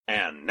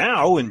And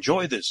now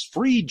enjoy this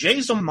free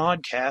Jason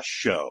Modcast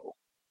show.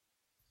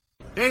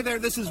 Hey there,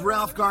 this is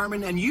Ralph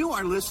Garman, and you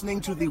are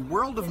listening to the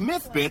World of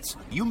Myth Bits.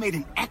 You made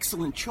an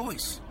excellent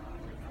choice.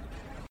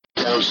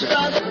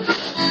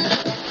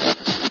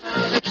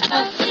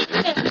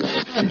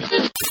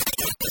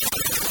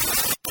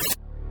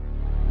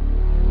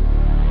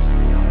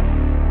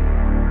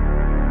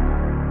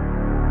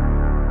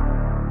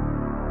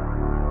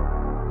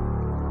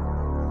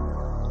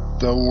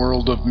 The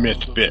World of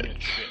Myth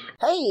Bits.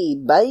 Hey,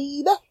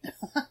 babe.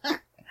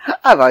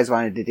 I've always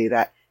wanted to do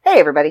that. Hey,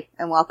 everybody,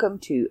 and welcome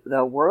to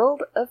the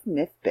World of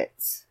Myth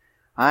Bits.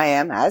 I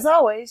am, as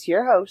always,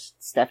 your host,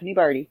 Stephanie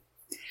Barty,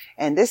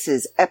 and this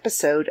is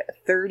episode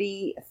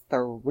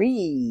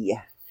 33.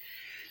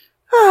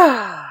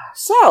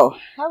 So,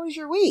 how was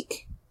your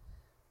week?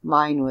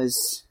 Mine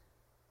was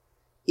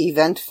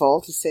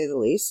eventful, to say the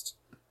least.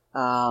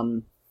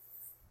 As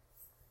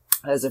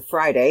of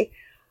Friday,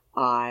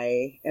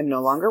 I am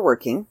no longer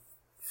working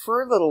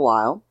for a little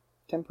while,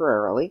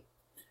 temporarily.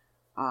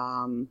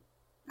 I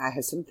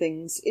have some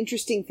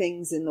interesting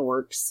things in the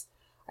works.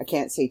 I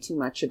can't say too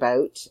much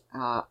about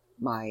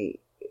my...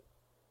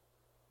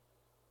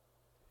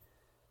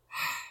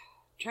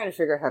 trying to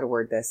figure out how to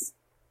word this.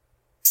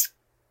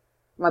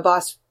 My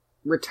boss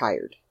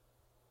retired.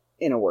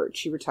 In a word,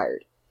 she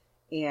retired.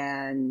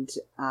 And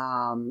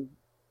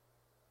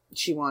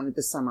she wanted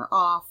the summer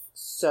off,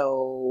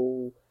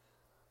 so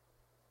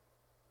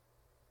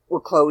we're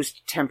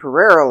closed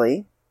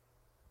temporarily.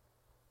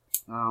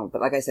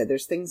 But like I said,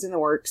 there's things in the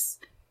works.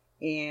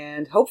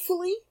 And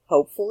hopefully,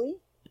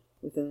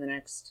 within the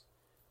next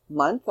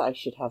month, I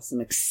should have some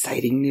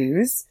exciting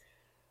news.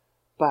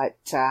 But,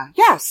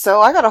 yeah, so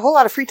I got a whole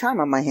lot of free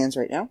time on my hands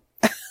right now.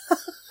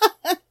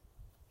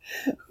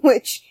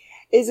 Which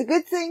is a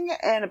good thing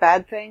and a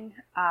bad thing.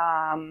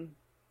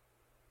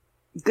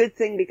 Good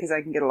thing because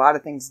I can get a lot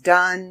of things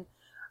done.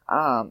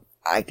 I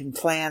can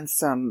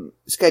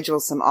schedule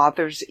some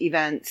authors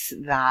events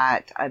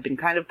that I've been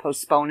kind of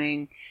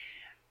postponing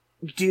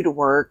due to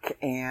work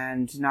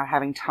and not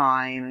having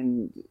time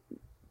and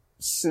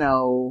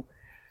snow.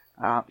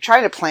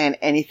 Trying to plan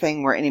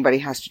anything where anybody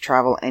has to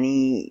travel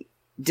any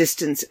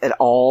distance at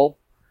all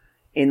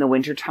in the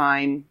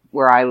wintertime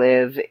where I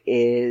live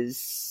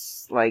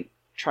is like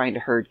trying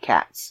to herd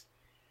cats.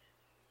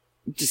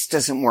 It just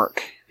doesn't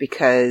work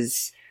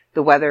because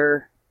the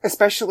weather,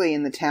 especially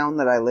in the town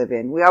that I live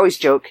in, we always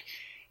joke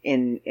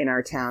in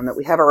our town that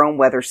we have our own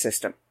weather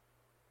system.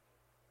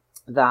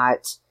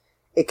 That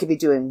it could be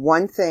doing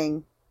one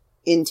thing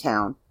in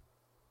town,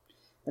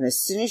 and as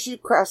soon as you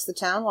cross the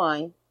town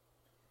line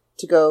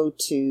to go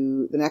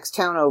to the next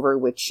town over,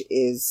 which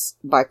is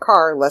by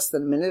car less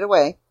than a minute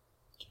away,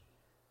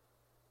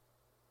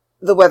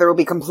 the weather will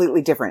be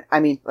completely different. I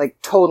mean, like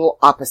total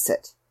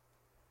opposite.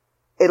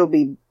 It'll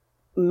be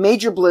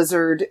major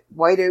blizzard,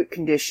 whiteout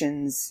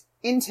conditions.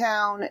 In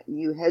town,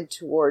 you head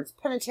towards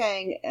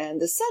Penetang,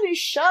 and the sun is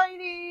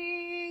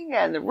shining,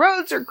 and the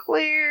roads are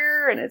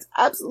clear, and it's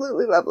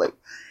absolutely lovely.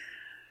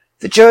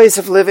 The joys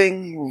of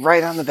living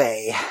right on the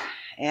bay.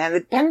 And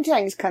the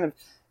Penetang is kind of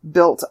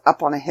built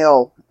up on a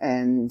hill,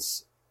 and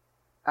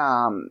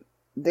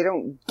they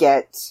don't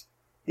get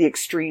the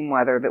extreme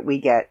weather that we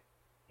get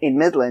in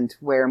Midland,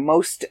 where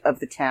most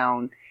of the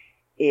town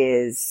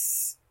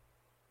is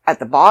at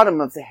the bottom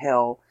of the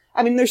hill.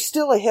 I mean, there's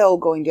still a hill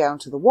going down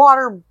to the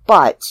water,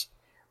 but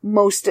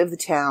most of the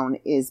town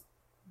is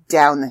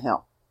down the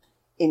hill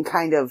in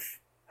kind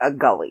of a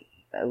gully,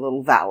 a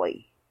little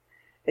valley,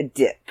 a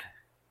dip,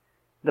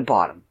 the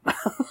bottom.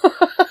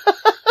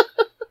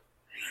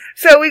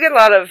 So we get a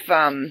lot of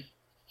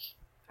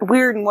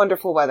weird and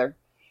wonderful weather.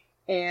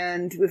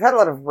 And we've had a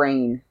lot of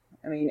rain.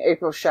 I mean,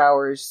 April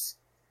showers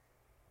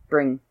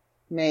bring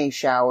May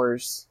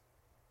showers,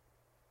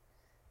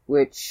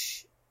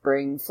 which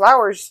bring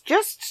flowers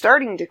just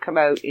starting to come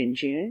out in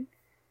June.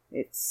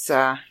 It's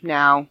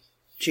now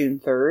June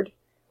 3rd.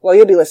 Well,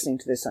 you'll be listening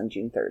to this on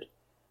June 3rd.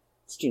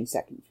 It's June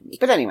 2nd for me.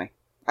 But anyway,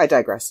 I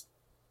digress.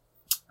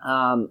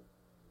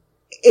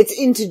 It's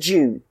into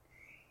June.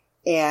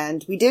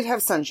 And we did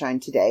have sunshine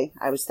today.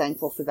 I was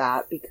thankful for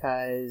that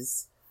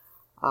because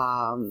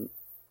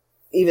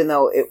even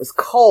though it was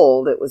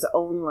cold, it was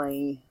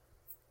only,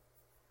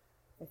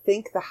 I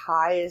think the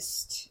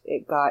highest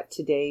it got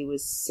today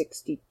was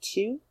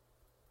 62.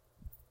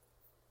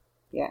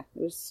 Yeah,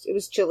 it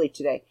was chilly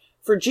today.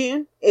 For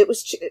June, it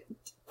was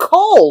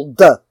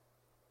cold.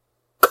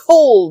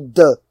 Cold.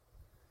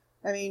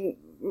 I mean,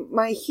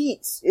 my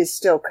heat is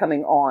still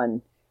coming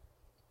on,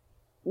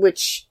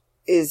 which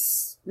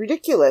is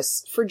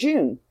ridiculous for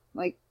June.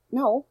 Like,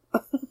 no.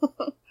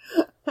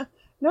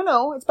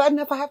 No, it's bad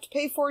enough I have to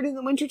pay for it in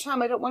the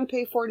wintertime. I don't want to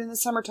pay for it in the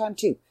summertime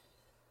too.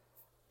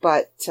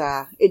 But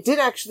it did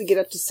actually get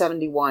up to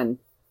 71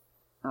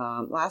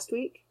 last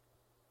week.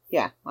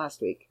 Yeah,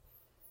 last week.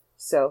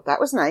 So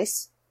that was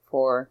nice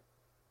for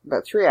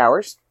about 3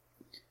 hours.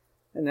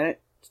 And then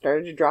it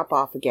started to drop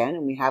off again,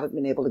 and we haven't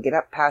been able to get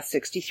up past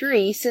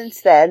 63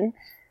 since then.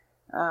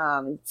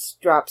 It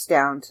drops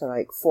down to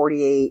like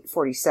 48,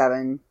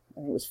 47. I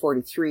think it was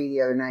 43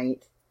 the other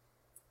night.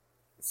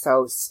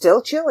 So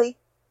still chilly.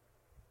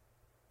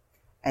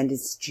 And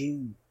it's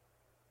June.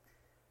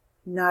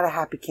 Not a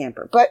happy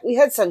camper. But we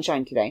had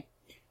sunshine today.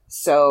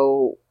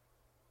 So,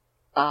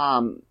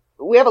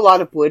 we have a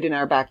lot of wood in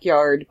our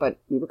backyard, but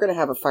we were going to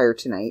have a fire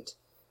tonight.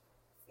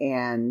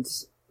 And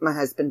my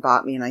husband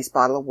bought me a nice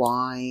bottle of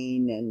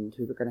wine, and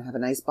we were going to have a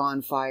nice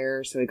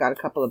bonfire. So we got a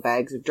couple of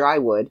bags of dry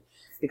wood,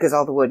 because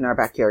all the wood in our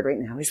backyard right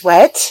now is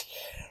wet.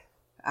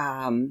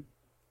 But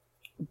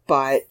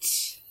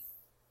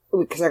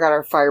because I got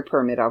our fire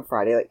permit on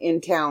Friday, like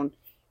in town,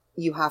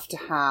 you have to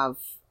have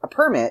a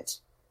permit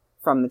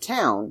from the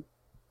town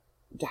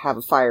to have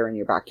a fire in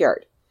your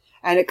backyard.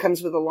 And it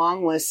comes with a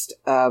long list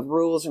of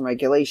rules and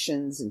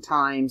regulations and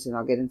times, and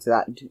I'll get into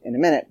that in a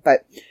minute.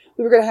 But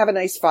we were going to have a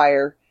nice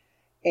fire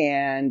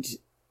and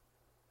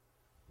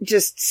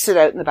just sit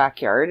out in the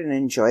backyard and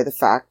enjoy the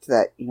fact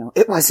that, you know,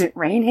 it wasn't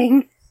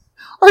raining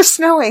or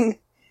snowing,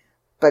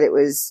 but it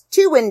was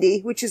too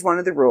windy, which is one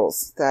of the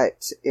rules,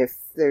 that if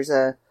there's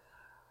a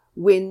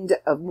wind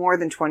of more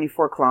than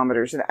 24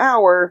 kilometers an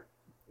hour,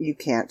 you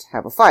can't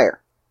have a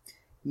fire.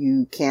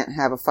 You can't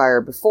have a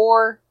fire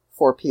before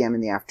 4 p.m.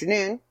 in the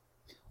afternoon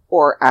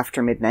or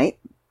after midnight.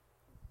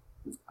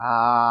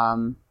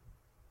 You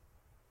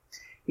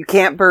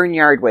can't burn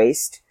yard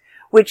waste,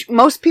 which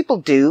most people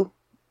do.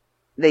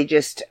 They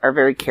just are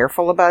very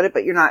careful about it,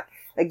 but you're not,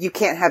 like, you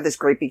can't have this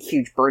great big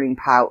huge burning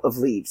pile of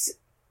leaves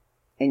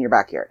in your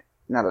backyard.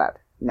 Not allowed.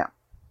 No.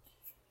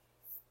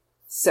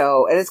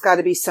 So, and it's got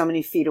to be so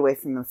many feet away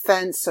from the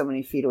fence, so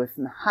many feet away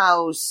from the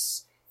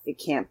house. It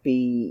can't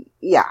be,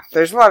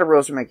 there's a lot of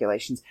rules and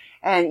regulations.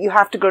 And you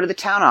have to go to the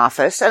town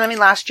office. And I mean,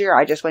 last year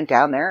I just went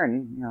down there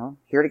and, you know,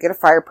 here to get a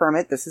fire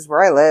permit. This is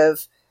where I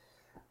live.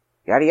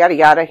 Yada, yada,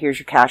 yada. Here's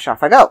your cash.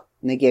 Off I go.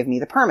 And they gave me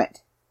the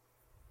permit.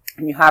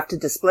 And you have to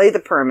display the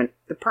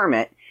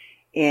permit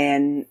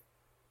in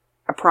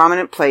a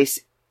prominent place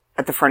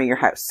at the front of your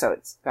house. So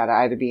it's got to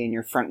either be in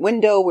your front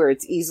window where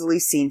it's easily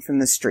seen from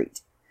the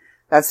street.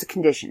 That's the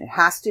condition. It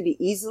has to be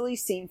easily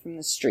seen from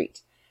the street.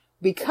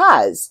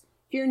 Because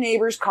if your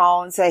neighbors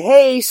call and say,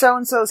 hey,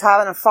 so-and-so's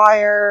having a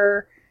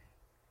fire,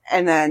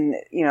 and then,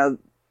 you know,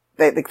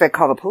 they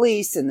call the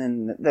police, and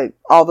then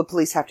all the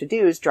police have to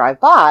do is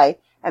drive by,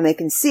 and they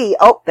can see,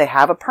 oh, they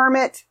have a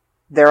permit,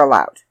 they're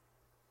allowed.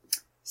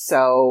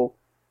 So,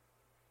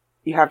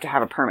 you have to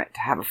have a permit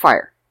to have a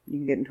fire. You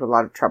can get into a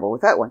lot of trouble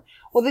with that one.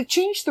 Well, they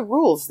changed the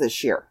rules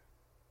this year,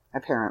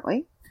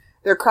 apparently.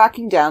 They're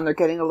cracking down, they're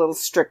getting a little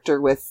stricter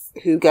with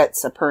who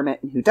gets a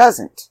permit and who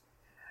doesn't.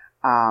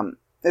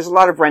 There's a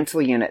lot of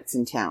rental units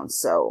in town,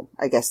 so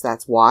I guess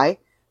that's why.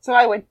 So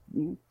I went,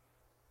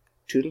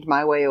 tootled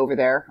my way over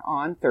there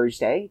on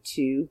Thursday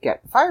to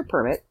get the fire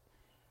permit.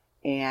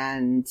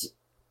 And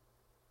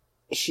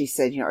she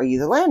said, you know, are you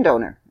the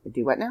landowner? I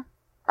do what now?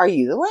 Are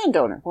you the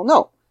landowner? Well,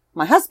 no,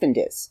 my husband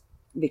is,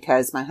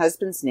 because my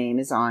husband's name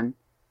is on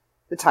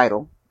the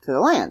title to the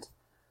land,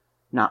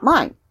 not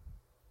mine.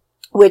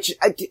 Which,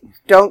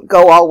 don't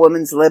go all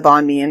women's lib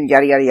on me and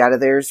yada, yada, yada.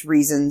 There's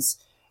reasons,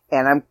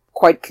 and I'm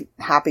quite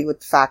happy with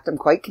the fact. I'm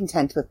quite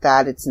content with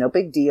that. It's no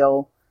big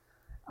deal.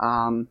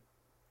 Moving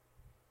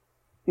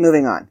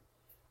on.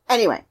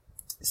 Anyway,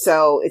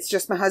 so it's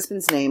just my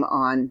husband's name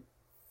on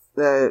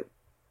the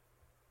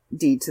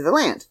deed to the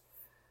land.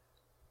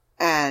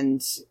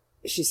 And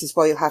she says,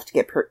 well, you'll have to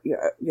get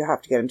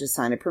him to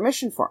sign a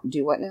permission form.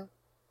 Do what now?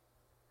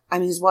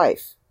 I'm his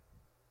wife.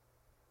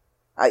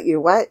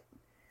 You're what?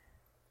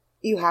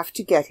 You have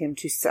to get him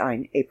to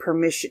sign a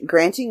permission,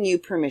 granting you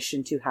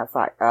permission to have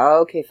fire.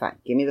 Okay, fine.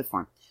 Give me the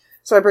form.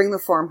 So I bring the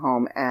form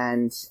home,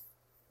 and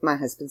my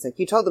husband's like,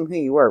 you told them who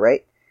you were,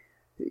 right?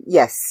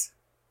 Yes.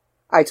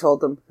 I told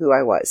them who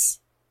I was.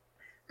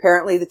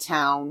 Apparently the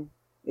town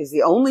is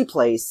the only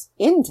place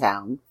in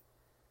town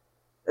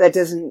that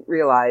doesn't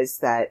realize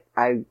that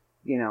I,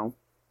 you know,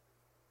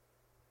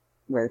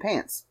 wear the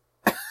pants.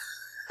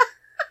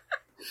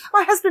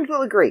 My husband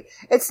will agree.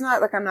 It's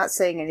not like I'm not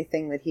saying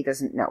anything that he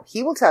doesn't know.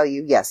 He will tell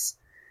you, yes.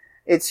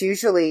 It's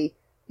usually,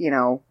 you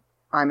know,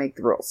 I make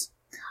the rules.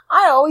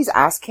 I always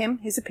ask him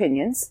his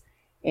opinions,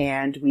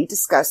 and we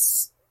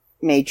discuss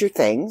major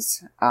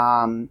things.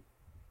 And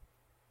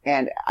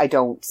I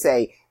don't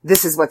say,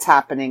 this is what's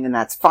happening and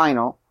that's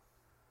final.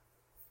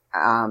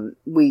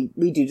 We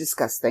do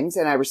discuss things,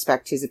 and I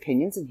respect his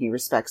opinions and he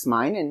respects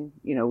mine, and,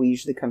 you know, we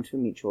usually come to a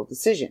mutual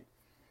decision.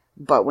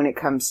 But when it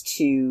comes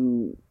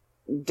to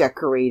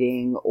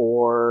decorating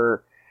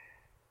or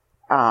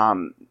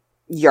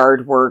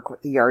yard work,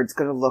 what the yard's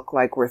going to look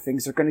like, where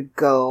things are going to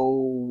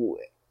go,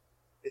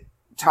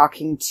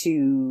 talking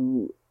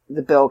to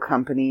the bill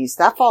companies,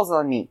 that falls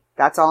on me.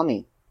 That's all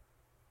me.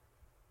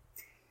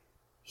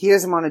 He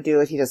doesn't want to do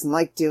it. He doesn't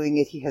like doing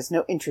it. He has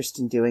no interest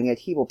in doing it.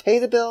 He will pay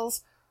the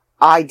bills.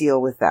 I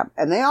deal with them.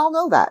 And they all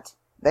know that.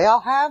 They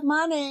all have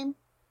my name.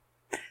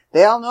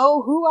 They all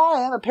know who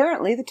I am.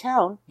 Apparently the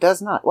town does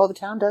not. Well, the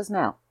town does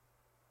now.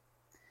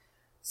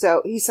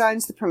 So he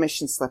signs the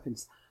permission slip, and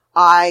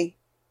I,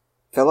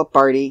 Philip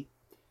Barty,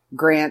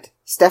 grant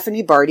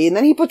Stephanie Barty, and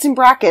then he puts in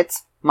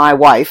brackets, my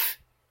wife,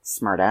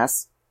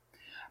 smartass,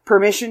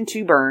 permission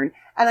to burn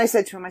And I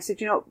said to him, I said,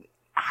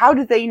 how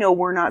do they know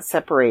we're not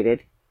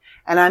separated?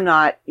 And I'm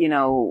not,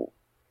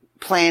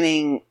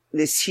 planning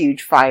this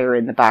huge fire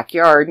in the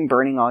backyard and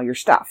burning all your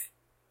stuff.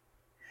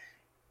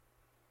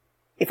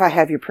 If I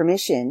have your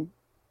permission,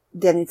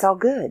 then it's all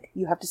good.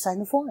 You have to sign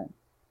the form.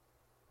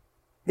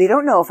 They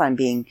don't know if I'm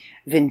being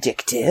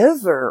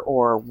vindictive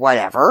or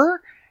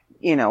whatever,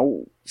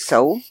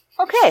 so,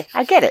 okay,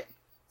 I get it.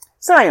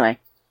 So anyway,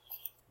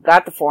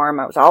 got the form.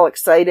 I was all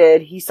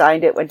excited. He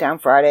signed it, went down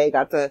Friday,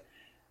 got the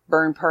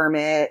burn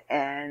permit,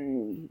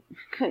 and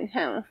couldn't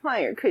have a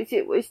fire because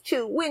it was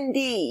too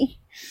windy.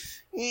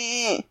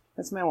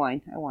 That's my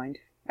whine. I whined.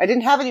 I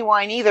didn't have any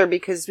wine either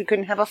because we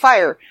couldn't have a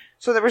fire,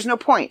 so there was no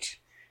point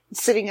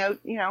sitting out,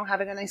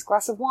 having a nice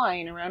glass of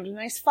wine around a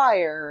nice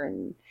fire,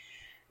 and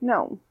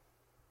no.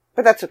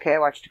 But that's okay. I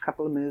watched a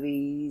couple of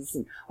movies.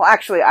 Well,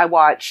 actually, I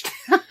watched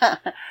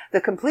the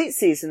complete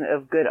season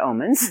of Good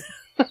Omens.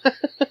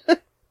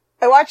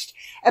 I watched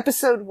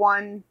episode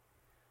 1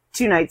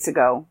 2 nights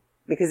ago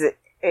because it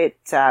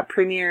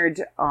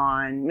premiered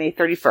on May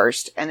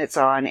 31st, and it's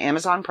on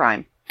Amazon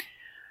Prime.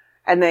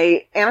 And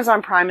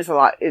Amazon Prime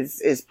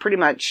is pretty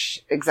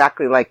much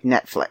exactly like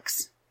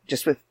Netflix,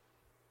 just with,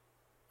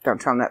 don't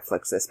tell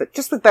Netflix this, but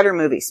just with better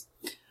movies.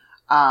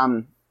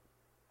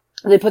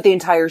 They put the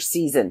entire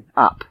season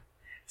up.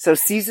 So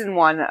season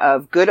 1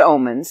 of Good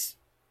Omens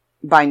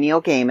by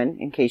Neil Gaiman,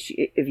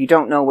 if you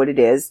don't know what it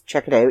is,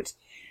 check it out,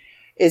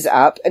 is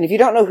up. And if you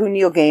don't know who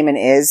Neil Gaiman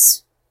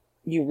is,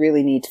 you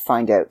really need to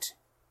find out.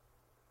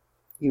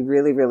 You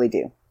really, really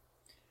do.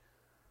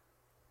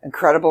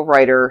 Incredible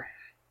writer.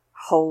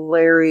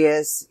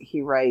 Hilarious.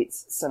 He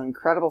writes some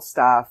incredible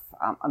stuff.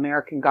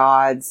 American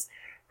Gods,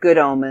 Good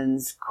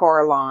Omens,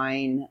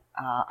 Coraline.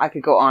 I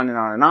could go on and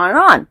on and on and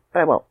on,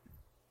 but I won't.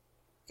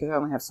 Because I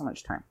only have so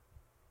much time.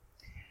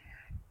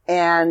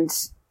 And,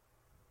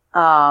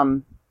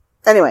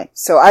 anyway,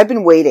 so I've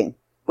been waiting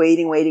for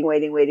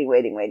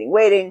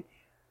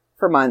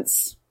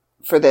months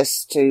for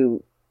this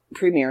to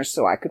premiere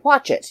so I could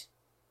watch it.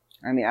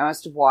 I mean, I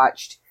must have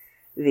watched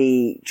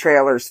the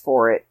trailers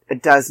for it a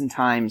dozen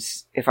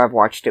times if I've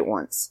watched it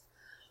once.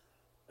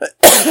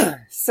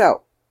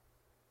 So,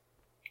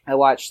 I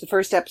watched the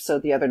first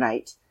episode the other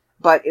night,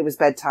 but it was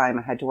bedtime.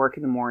 I had to work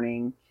in the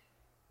morning,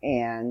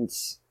 and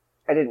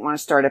I didn't want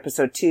to start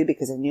episode 2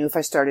 because I knew if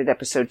I started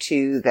episode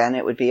 2, then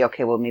it would be,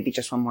 okay, well, maybe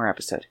just one more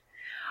episode.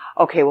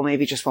 Okay, well,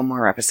 maybe just one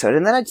more episode.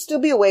 And then I'd still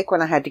be awake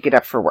when I had to get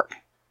up for work.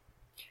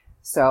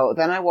 So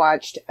then I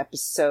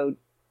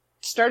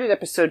started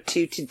episode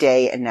 2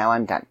 today, and now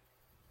I'm done.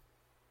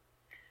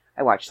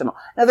 I watched them all.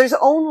 Now there's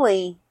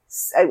only,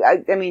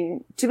 I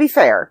mean, to be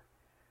fair,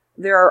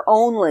 there are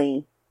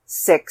only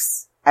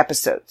 6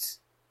 episodes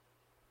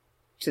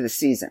to the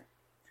season.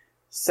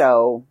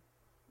 So,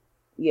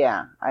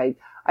 yeah, I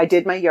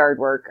did my yard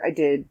work. I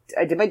did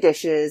my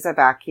dishes. I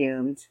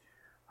vacuumed.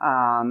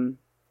 I'm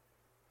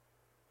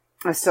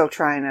still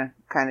trying to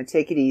kind of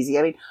take it easy.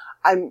 I mean,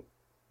 I'm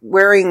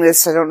wearing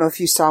this. I don't know if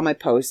you saw my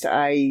post.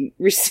 I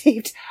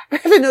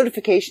got a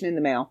notification in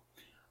the mail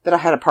that I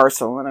had a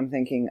parcel, and I'm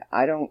thinking,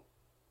 I don't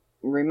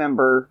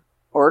remember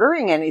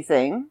ordering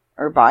anything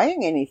or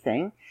buying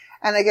anything.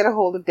 And I get a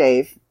hold of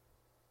Dave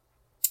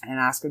and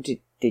ask him,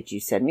 did you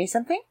send me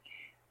something?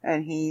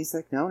 And he's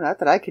like, no, not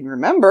that I can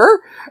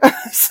remember.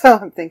 So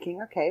I'm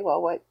thinking, okay,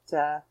 well, what,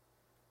 I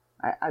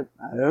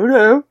don't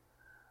know.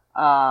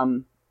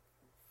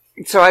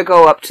 So I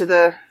go up to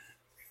the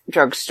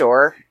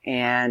drugstore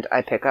and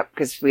I pick up,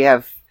 because we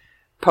have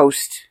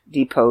Post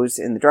depots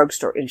in the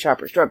drugstore, in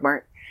Shoppers Drug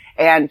Mart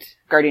and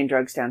Guardian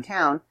Drugs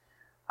downtown.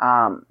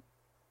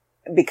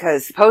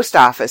 Because the post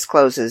office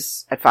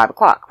closes at 5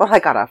 o'clock. Well, I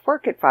got off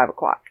work at 5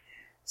 o'clock.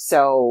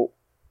 So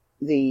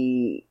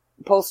the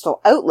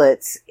postal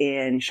outlets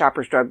in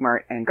Shoppers Drug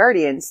Mart and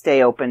Guardian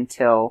stay open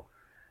till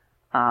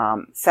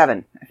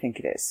 7, I think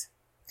it is.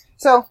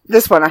 So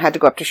this one I had to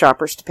go up to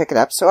Shoppers to pick it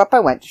up. So up I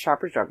went to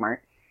Shoppers Drug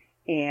Mart,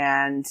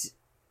 and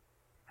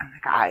I'm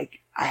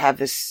like, I have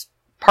this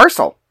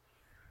parcel.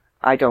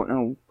 I don't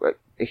know.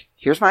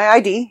 Here's my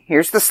ID.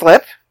 Here's the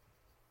slip.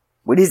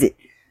 What is it?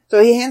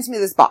 So he hands me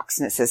this box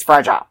and it says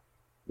fragile.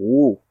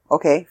 Ooh,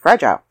 okay,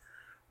 fragile.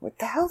 What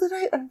the hell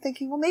I'm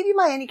thinking, well, maybe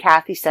my Auntie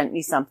Kathy sent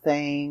me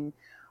something,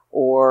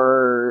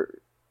 or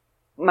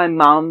my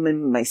mom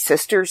and my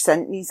sister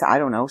sent me, I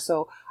don't know.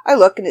 So I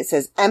look and it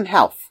says M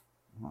Health.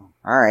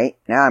 All right.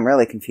 Now I'm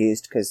really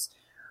confused because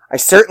I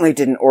certainly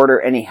didn't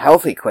order any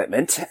health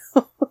equipment.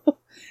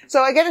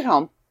 So I get it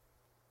home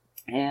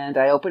and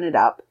I open it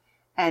up,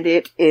 and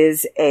it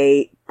is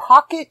a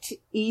pocket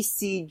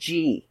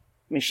ECG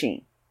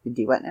machine. You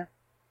do what now?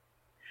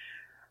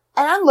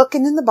 And I'm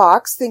looking in the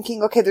box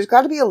thinking, okay, there's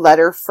got to be a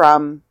letter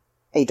from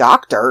a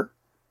doctor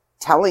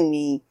telling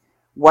me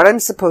what I'm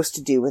supposed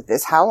to do with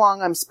this, how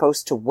long I'm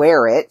supposed to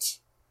wear it,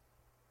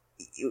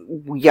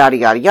 yada,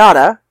 yada,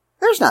 yada.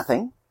 There's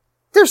nothing.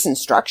 There's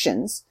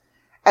instructions.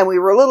 And we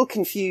were a little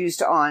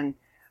confused on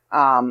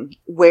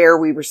where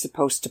we were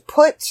supposed to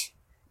put,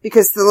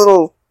 because the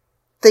little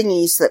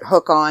thingies that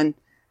hook on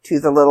to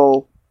the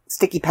little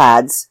sticky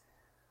pads,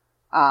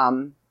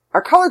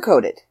 are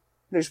color-coded.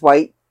 There's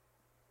white,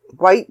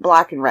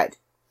 black, and red.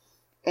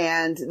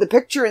 And the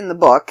picture in the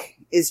book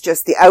is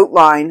just the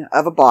outline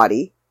of a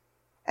body,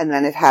 and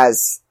then it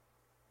has,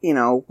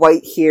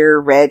 white here,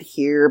 red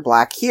here,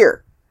 black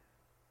here.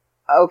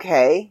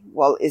 Okay,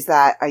 well,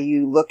 are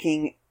you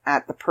looking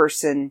at the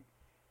person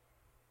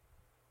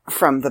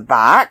from the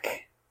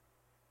back?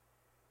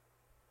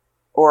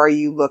 Or are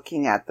you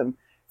looking at them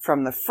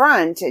from the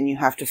front and you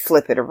have to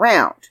flip it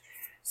around?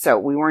 So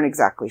we weren't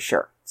exactly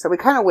sure. So we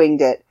kind of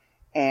winged it,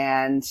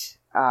 and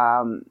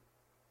I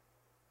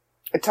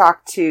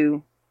talked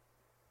to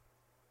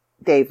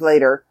Dave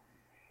later,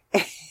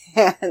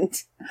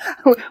 and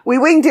we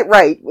winged it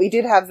right. We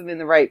did have them in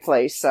the right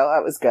place, so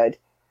that was good.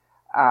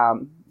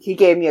 He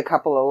gave me a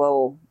couple of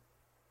little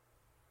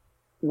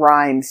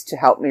rhymes to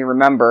help me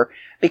remember,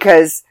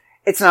 because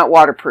it's not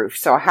waterproof,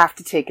 so I have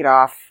to take it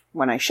off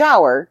when I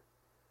shower.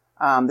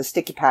 The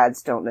sticky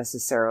pads don't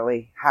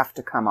necessarily have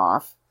to come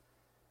off,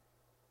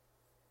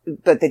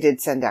 but they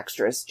did send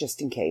extras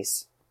just in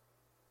case.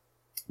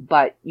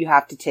 But you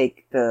have to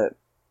take the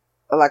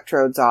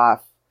electrodes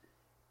off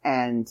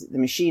and the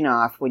machine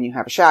off when you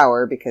have a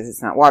shower because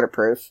it's not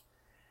waterproof.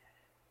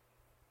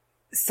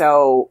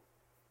 So,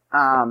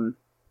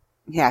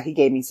 he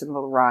gave me some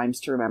little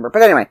rhymes to remember.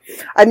 But anyway,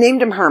 I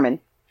named him Herman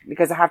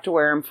because I have to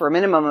wear him for a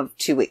minimum of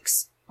 2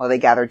 weeks while they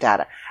gather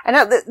data. And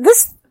now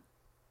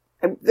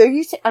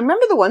I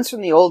remember the ones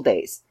from the old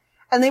days,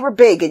 and they were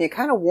big, and you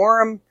kind of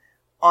wore them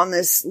on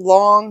this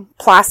long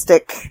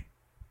plastic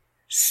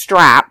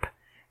strap,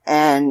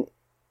 and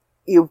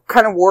you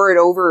kind of wore it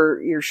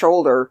over your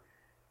shoulder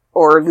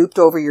or looped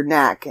over your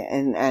neck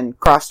and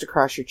crossed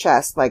across your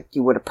chest like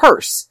you would a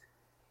purse.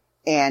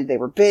 And they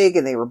were big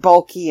and they were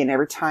bulky, and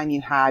every time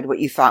you had what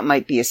you thought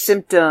might be a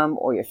symptom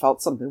or you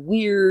felt something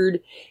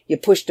weird, you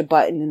pushed a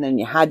button and then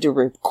you had to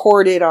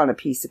record it on a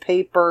piece of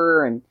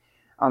paper and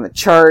on the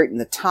chart and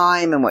the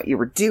time and what you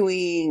were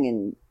doing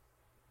and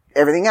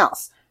everything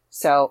else.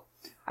 So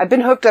I've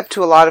been hooked up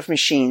to a lot of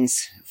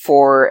machines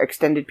for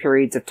extended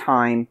periods of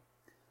time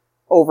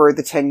over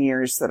the 10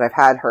 years that I've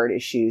had heart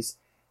issues.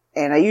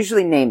 And I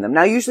usually name them.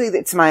 Now, usually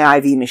it's my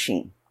IV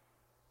machine.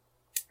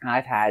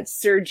 I've had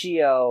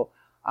Sergio,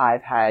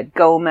 I've had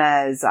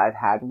Gomez, I've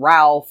had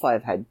Ralph,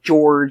 I've had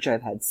George,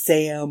 I've had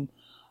Sam.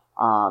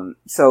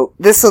 So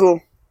this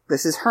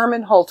is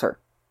Herman Holter.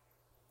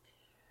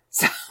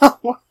 So,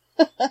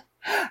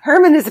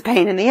 Herman is a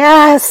pain in the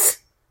ass.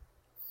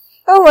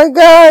 Oh my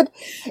God.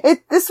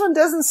 This one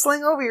doesn't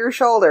sling over your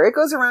shoulder. It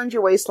goes around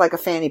your waist like a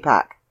fanny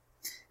pack.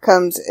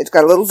 It's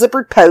got a little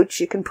zippered pouch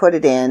you can put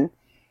it in.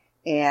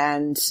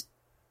 And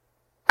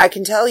I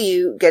can tell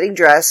you, getting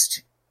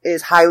dressed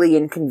is highly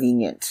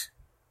inconvenient.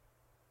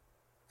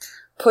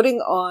 Putting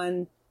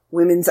on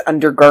women's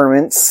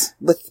undergarments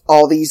with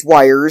all these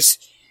wires,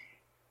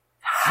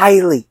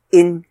 highly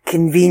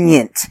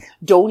inconvenient.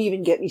 Don't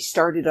even get me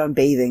started on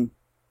bathing.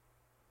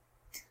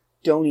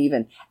 Don't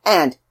even.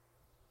 And,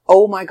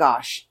 oh my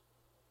gosh,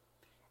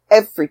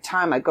 every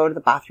time I go to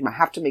the bathroom, I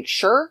have to make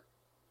sure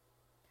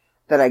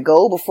that I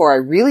go before I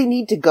really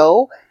need to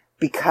go,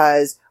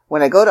 because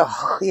when I go to,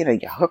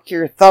 you hook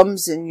your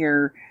thumbs in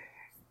your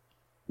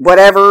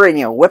whatever and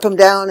you whip them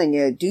down and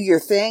you do your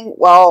thing.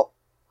 Well,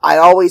 I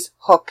always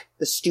hook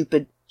the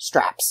stupid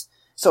straps.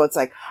 So it's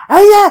like,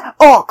 oh yeah,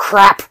 oh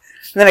crap.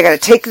 And then I gotta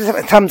take the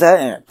thumbs out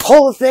and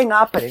pull the thing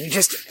up, and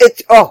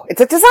it's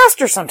a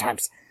disaster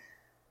sometimes.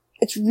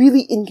 It's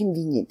really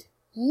inconvenient.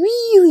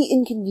 Really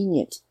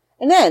inconvenient.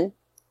 And then,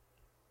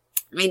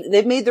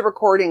 they've made the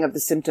recording of the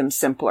symptoms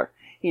simpler.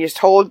 You just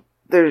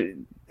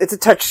it's a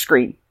touch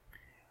screen.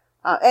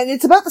 And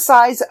it's about the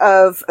size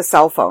of a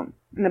cell phone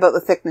and about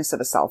the thickness of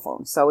a cell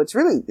phone. So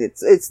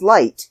it's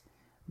light,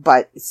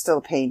 but it's still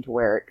a pain to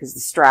wear it because the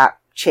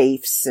strap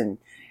chafes and,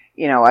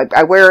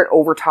 I wear it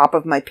over top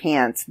of my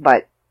pants,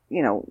 but,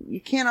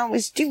 you can't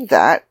always do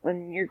that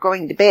when you're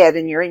going to bed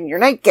and you're in your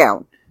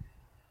nightgown.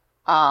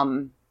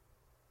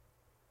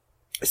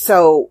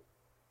 So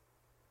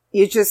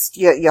you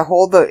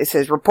hold it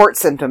says report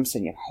symptoms,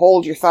 and you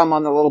hold your thumb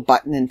on the little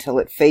button until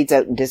it fades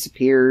out and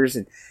disappears.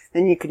 And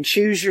then you can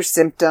choose your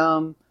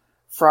symptom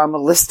from a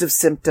list of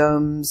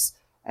symptoms,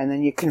 and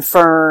then you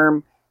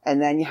confirm,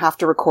 and then you have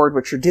to record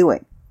what you're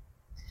doing.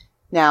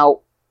 Now,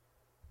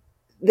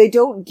 they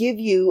don't give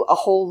you a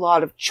whole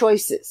lot of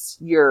choices.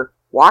 You're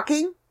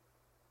walking,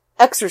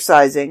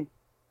 exercising,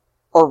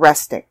 or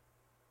resting.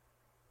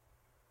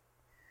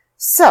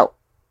 So,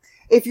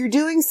 if you're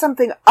doing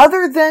something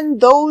other than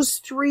those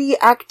 3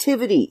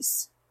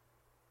 activities,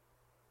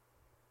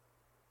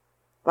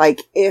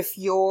 like if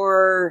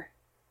you're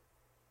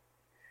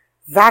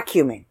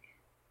vacuuming,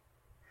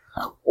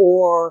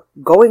 or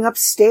going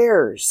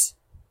upstairs,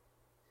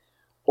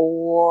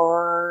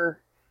 or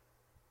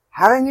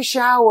having a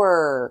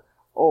shower,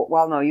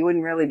 well, no, you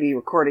wouldn't really be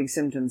recording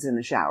symptoms in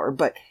the shower,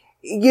 but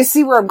you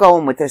see where I'm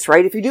going with this,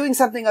 right? If you're doing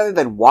something other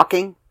than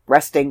walking,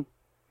 resting,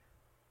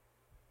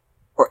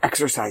 or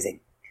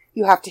exercising,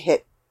 you have to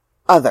hit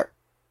other.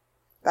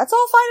 That's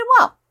all fine and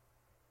well.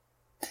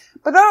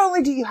 But not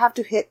only do you have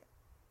to hit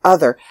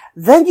other.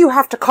 Then you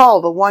have to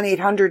call the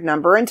 1-800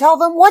 number and tell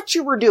them what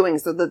you were doing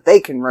so that they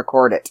can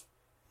record it.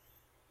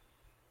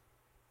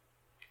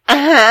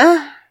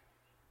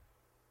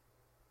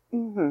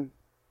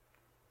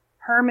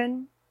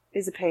 Herman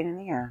is a pain in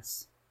the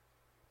ass.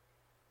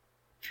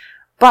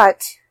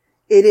 But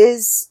it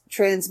is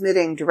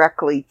transmitting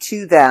directly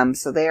to them,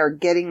 so they are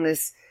getting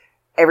this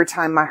every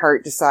time my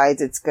heart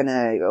decides it's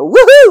gonna go,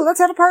 woohoo, let's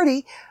have a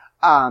party.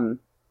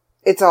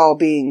 It's all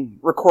being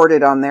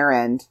recorded on their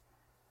end.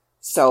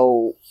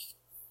 So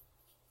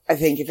I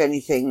think if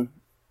anything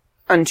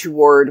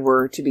untoward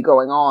were to be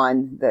going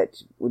on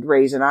that would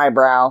raise an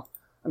eyebrow,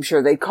 I'm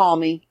sure they'd call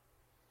me.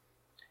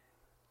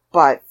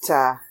 But,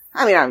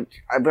 I mean,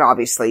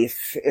 obviously,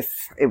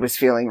 if it was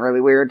feeling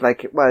really weird,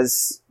 like it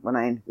was when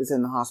I was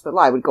in the hospital,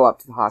 I would go up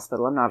to the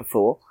hospital. I'm not a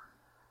fool.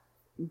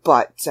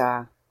 But,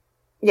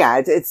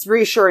 yeah, it's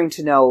reassuring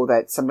to know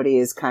that somebody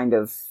is kind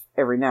of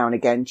every now and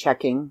again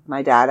checking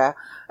my data.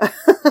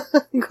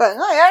 Going,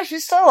 oh yeah,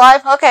 she's still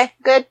alive. Okay,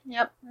 good.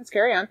 Yep, let's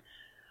carry on.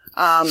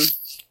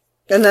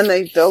 And then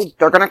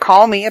they're gonna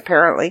call me,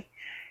 apparently.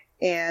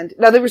 And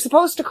now they were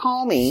supposed to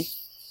call me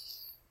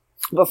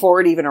before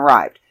it even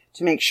arrived,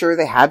 to make sure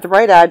they had the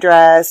right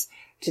address,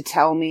 to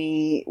tell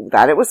me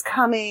that it was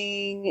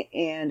coming,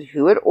 and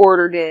who had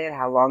ordered it,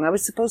 how long I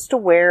was supposed to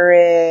wear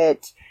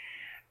it,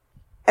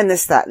 and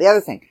this, that, the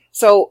other thing.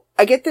 So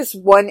I get this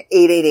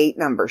 1-888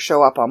 number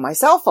show up on my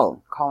cell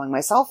phone, calling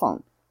my cell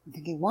phone. I'm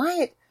thinking,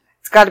 why?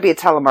 It's got to be a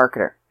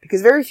telemarketer,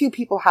 because very few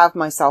people have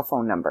my cell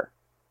phone number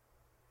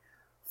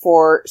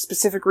for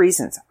specific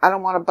reasons. I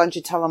don't want a bunch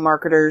of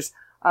telemarketers.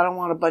 I don't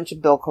want a bunch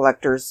of bill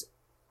collectors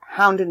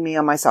hounding me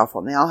on my cell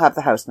phone. They all have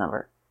the house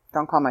number.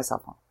 Don't call my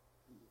cell phone.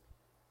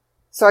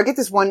 So I get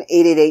this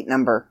 1-888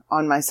 number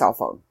on my cell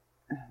phone.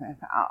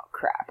 Oh,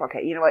 crap.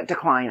 Okay, you know what?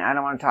 Decline. I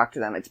don't want to talk to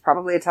them. It's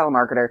probably a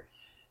telemarketer.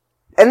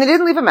 And they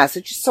didn't leave a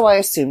message, so I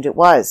assumed it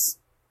was.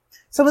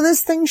 So when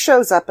this thing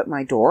shows up at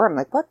my door, I'm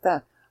like, what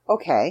the?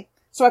 Okay.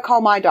 So I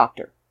call my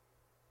doctor,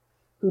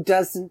 who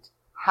doesn't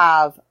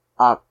have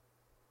a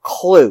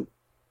clue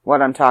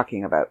what I'm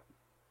talking about.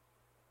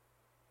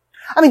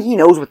 I mean, he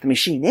knows what the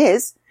machine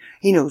is.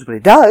 He knows what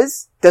it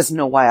does. Doesn't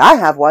know why I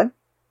have one.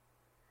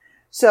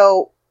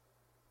 So,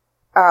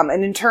 an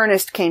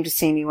internist came to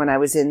see me when I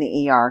was in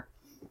the ER.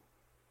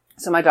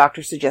 So my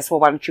doctor suggests, well,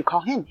 why don't you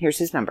call him? Here's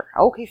his number.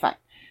 Okay, fine.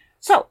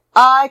 So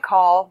I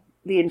call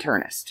the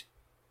internist,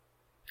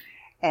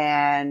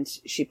 and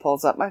she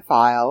pulls up my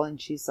file, and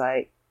she's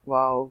like,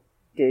 well,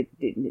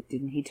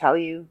 didn't he tell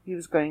you he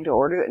was going to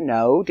order it?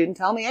 No, didn't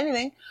tell me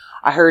anything.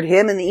 I heard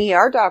him and the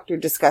ER doctor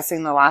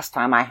discussing the last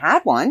time I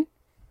had one.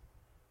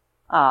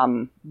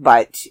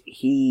 But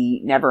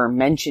he never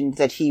mentioned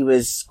that he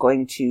was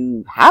going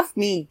to have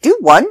me do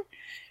one.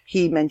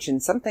 He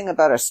mentioned something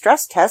about a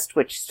stress test,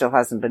 which still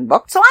hasn't been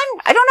booked. So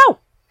I don't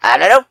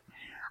know.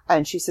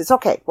 And she says,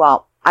 okay,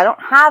 well, I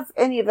don't have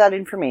any of that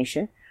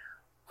information.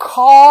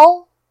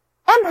 Call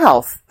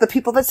mHealth, the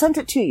people that sent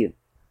it to you.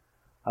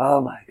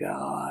 Oh my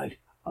God.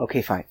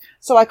 Okay, fine.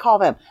 So I call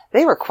them.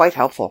 They were quite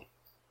helpful.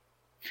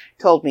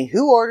 Told me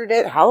who ordered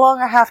it, how long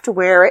I have to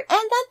wear it, and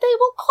that they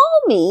will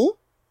call me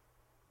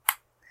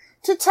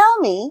to tell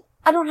me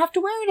I don't have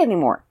to wear it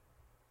anymore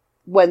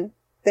when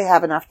they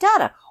have enough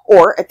data,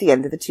 or at the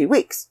end of the 2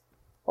 weeks.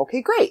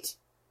 Okay, great.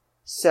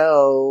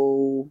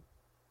 So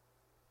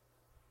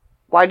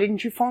why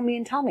didn't you phone me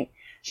and tell me?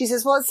 She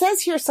says, well, it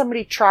says here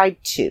somebody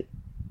tried to.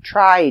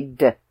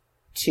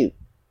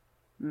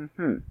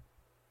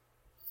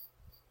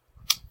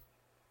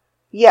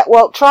 Yeah,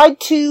 well, tried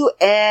to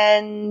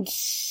and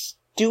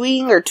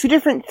doing are two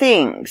different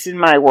things in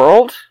my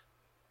world.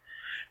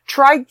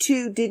 Tried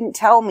to didn't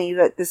tell me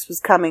that this was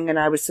coming and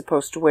I was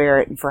supposed to wear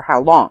it and for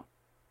how long.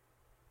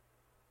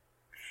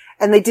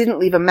 And they didn't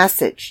leave a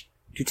message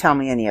to tell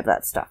me any of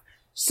that stuff.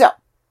 So,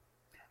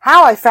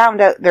 how I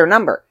found out their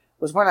number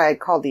was when I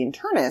called the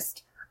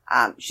internist,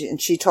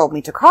 she told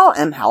me to call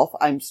mHealth.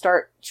 I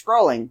start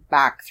scrolling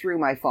back through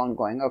my phone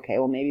going, okay,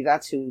 well maybe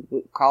that's who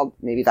called,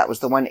 maybe that was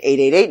the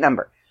 1-888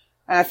 number.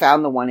 And I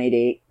found the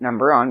 1-888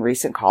 number on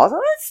recent calls.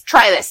 Let's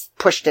try this.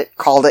 Pushed it,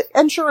 called it,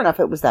 and sure enough,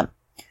 it was them.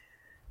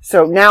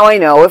 So now I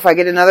know if I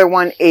get another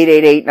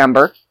 1-888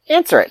 number,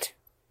 answer it.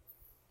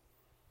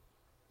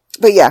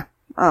 But yeah,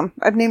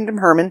 I've named him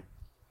Herman.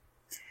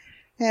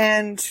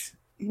 And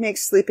he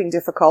makes sleeping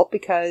difficult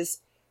because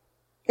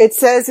it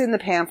says in the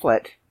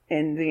pamphlet,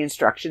 in the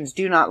instructions,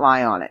 do not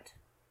lie on it.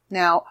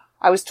 Now,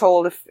 I was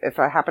told if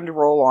I happen to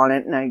roll on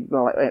it and I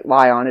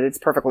lie on it, it's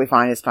perfectly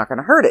fine. It's not going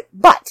to hurt it.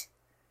 But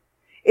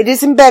it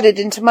is embedded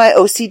into my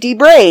OCD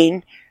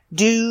brain.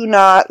 Do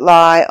not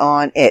lie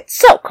on it.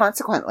 So,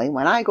 consequently,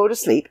 when I go to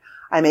sleep,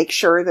 I make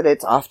sure that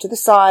it's off to the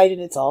side and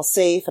it's all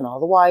safe and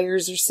all the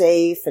wires are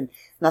safe and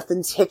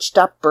nothing's hitched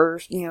up or,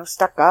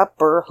 stuck up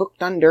or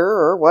hooked under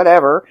or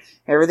whatever.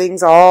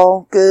 Everything's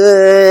all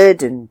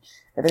good and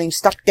everything's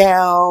stuck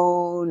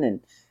down, and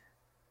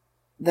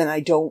then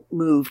I don't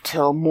move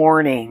till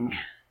morning.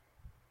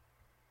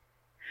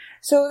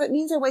 So that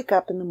means I wake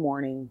up in the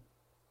morning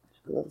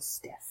a little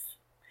stiff.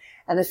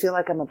 And I feel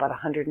like I'm about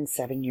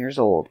 107 years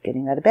old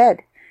getting out of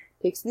bed.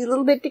 Takes me a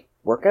little bit to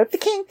work out the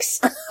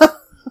kinks.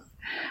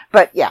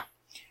 But yeah,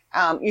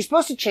 you're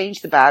supposed to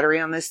change the battery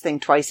on this thing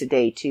twice a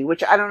day too,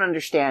 which I don't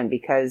understand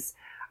because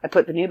I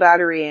put the new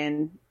battery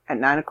in at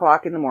 9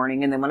 o'clock in the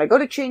morning, and then when I go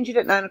to change it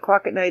at 9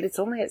 o'clock at night, it's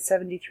only at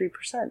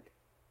 73%.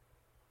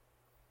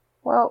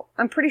 Well,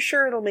 I'm pretty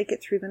sure it'll make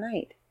it through the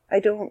night. I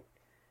don't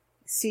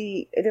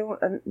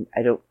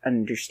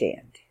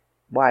understand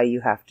why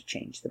you have to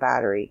change the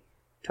battery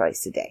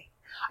twice a day.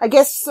 I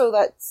guess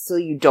so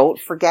you don't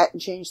forget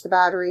and change the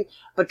battery,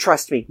 but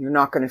trust me, you're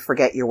not going to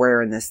forget you're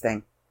wearing this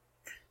thing.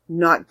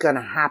 Not going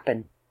to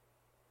happen.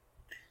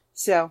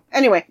 So,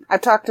 anyway,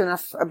 I've talked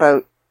enough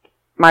about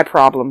my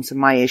problems and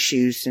my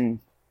issues,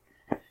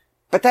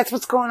 but that's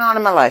what's going on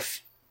in my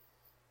life.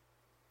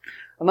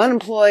 I'm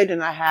unemployed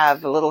and I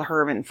have a little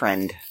hermit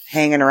friend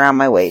hanging around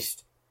my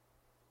waist.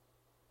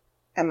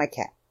 And my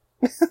cat.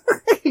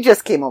 He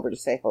just came over to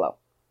say hello.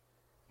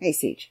 Hey,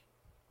 Siege.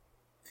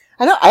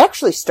 I know, I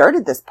actually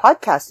started this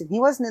podcast and he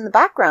wasn't in the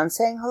background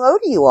saying hello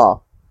to you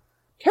all.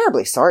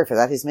 Terribly sorry for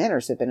that. His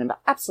manners have been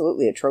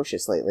absolutely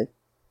atrocious lately.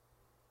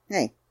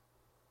 Hey.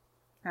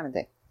 Haven't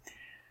they?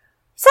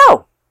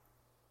 So.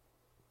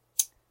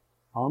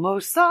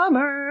 Almost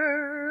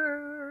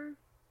summer.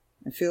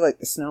 I feel like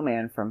the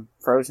snowman from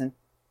Frozen.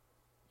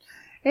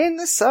 In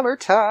the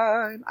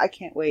summertime. I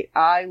can't wait.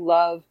 I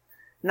love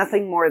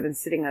nothing more than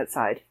sitting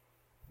outside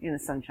in the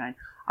sunshine.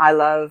 I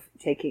love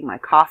taking my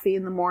coffee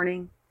in the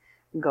morning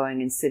and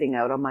going and sitting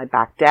out on my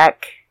back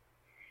deck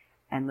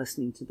and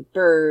listening to the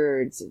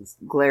birds and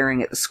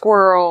glaring at the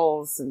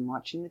squirrels and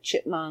watching the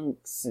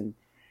chipmunks and,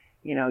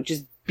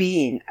 just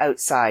being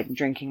outside and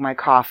drinking my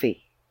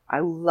coffee. I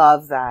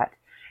love that.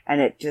 And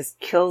it just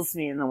kills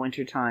me in the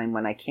wintertime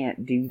when I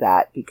can't do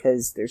that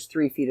because there's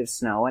 3 feet of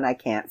snow and I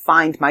can't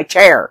find my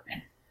chair.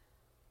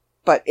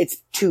 But it's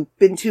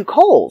been too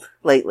cold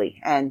lately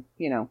and,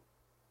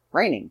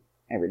 raining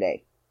every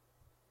day.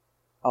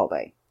 All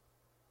day.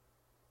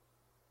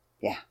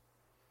 Yeah.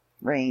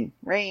 Rain.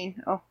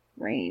 Oh,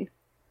 rain.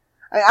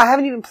 I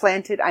haven't even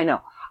planted. I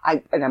know.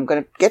 And I'm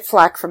going to get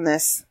flack from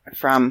this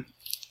from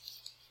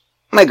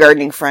my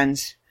gardening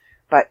friends.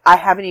 But I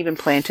haven't even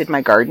planted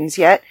my gardens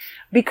yet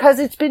because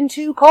it's been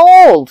too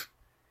cold.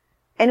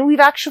 And we've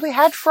actually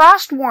had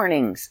frost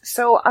warnings.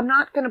 So I'm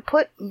not going to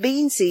put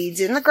bean seeds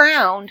in the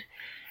ground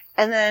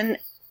and then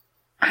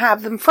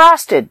have them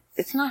frosted.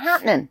 It's not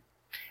happening.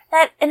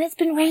 And it's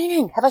been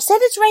raining. Have I said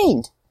it's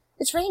rained?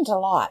 It's rained a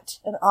lot.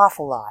 An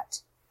awful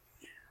lot.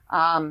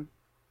 I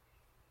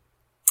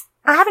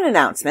have an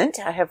announcement.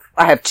 I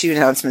have 2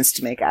 announcements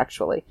to make,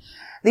 actually.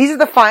 These are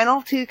the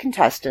final 2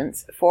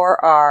 contestants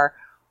for our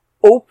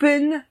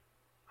open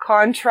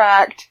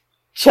contract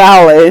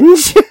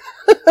challenge.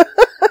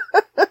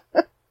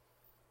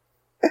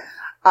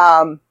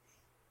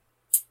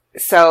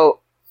 So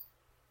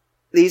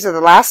these are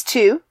the last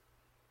 2.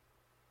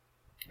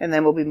 And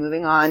then we'll be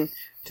moving on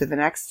to the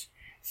next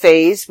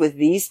phase with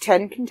these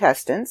 10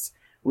 contestants.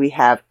 We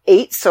have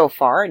 8 so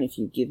far. And if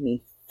you give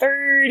me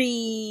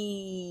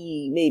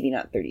 30, maybe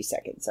not 30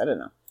 seconds. I don't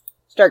know.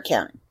 Start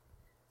counting.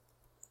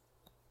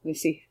 Let me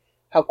see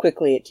how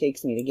quickly it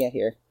takes me to get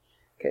here.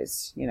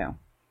 Because,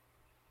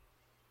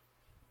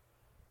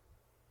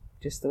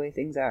 just the way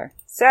things are.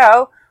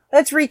 So,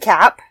 let's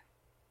recap.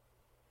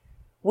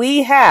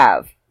 We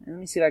have, let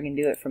me see if I can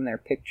do it from their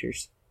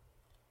pictures.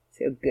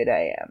 See how good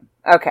I am.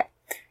 Okay.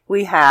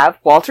 We have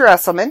Walter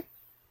Esselman,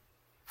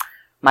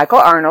 Michael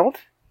Arnold.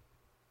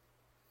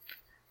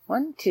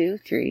 1, 2,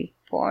 3,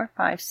 4,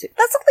 5, 6.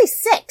 That's only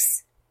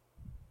 6.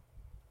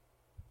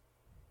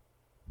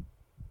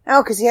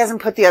 Oh, because he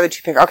hasn't put the other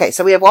 2 pictures. Okay,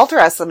 so we have Walter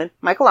Esselman,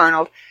 Michael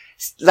Arnold,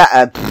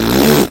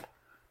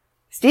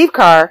 Steve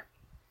Carr,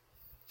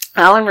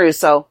 Alan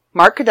Russo,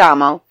 Mark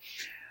Cadamo,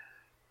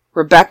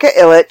 Rebecca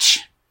Illich,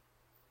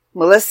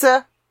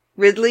 Melissa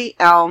Ridley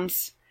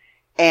Elms,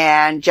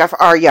 and Jeff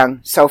R.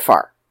 Young so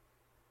far.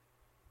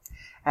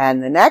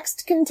 And the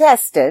next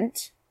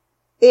contestant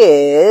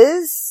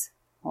is...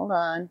 Hold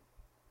on.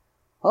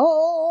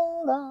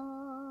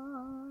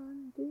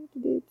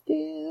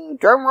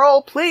 Drum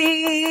roll,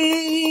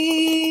 please.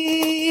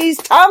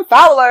 Tom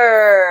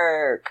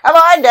Fowler. Come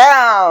on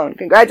down.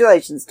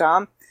 Congratulations,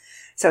 Tom.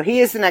 So he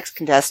is the next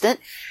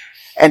contestant.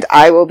 And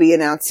I will be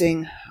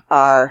announcing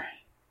our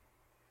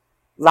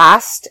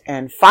last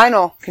and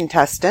final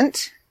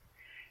contestant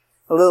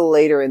a little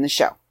later in the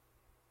show.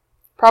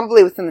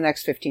 Probably within the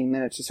next 15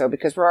 minutes or so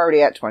because we're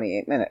already at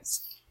 28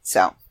 minutes.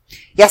 So,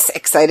 yes,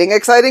 exciting.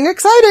 And I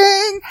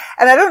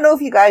don't know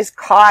if you guys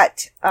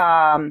caught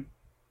the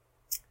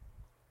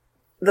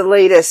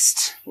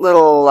latest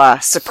little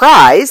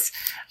surprise,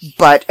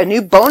 but a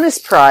new bonus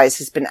prize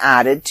has been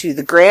added to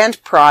the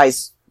grand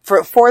prize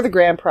for the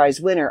grand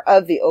prize winner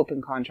of the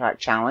Open Contract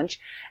Challenge,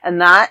 and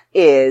that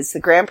is the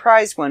grand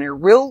prize winner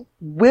will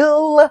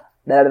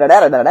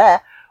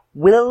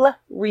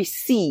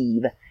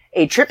receive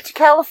a trip to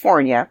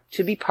California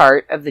to be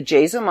part of the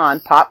Jason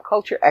Pop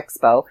Culture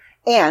Expo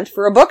and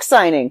for a book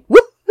signing.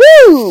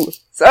 Woohoo!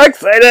 So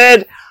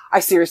excited! I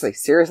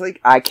seriously,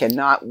 I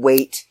cannot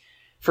wait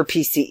for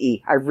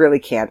PCE. I really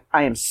can't.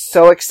 I am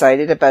so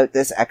excited about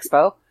this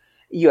expo.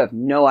 You have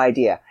no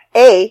idea.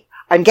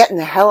 I'm getting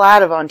the hell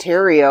out of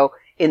Ontario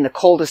in the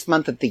coldest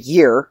month of the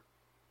year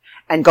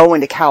and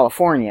going to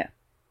California.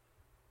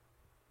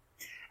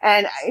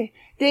 And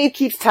Dave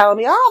keeps telling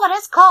me, oh, but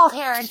it's cold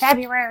here in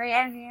February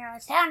and,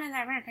 it's down in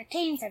the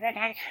teens.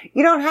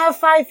 You don't have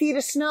 5 feet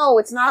of snow.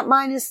 It's not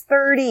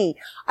 -30.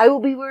 I will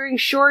be wearing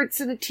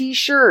shorts and a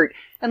t-shirt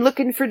and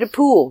looking for the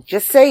pool.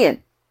 Just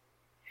saying.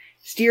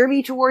 Steer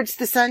me towards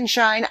the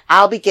sunshine.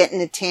 I'll be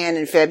getting a tan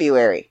in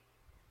February.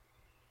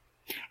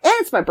 And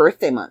it's my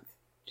birthday month.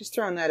 Just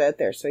throwing that out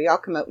there. So y'all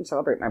come out and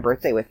celebrate my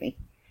birthday with me.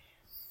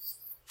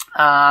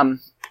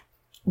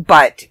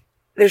 But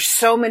there's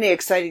so many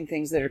exciting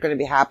things that are going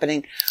to be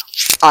happening.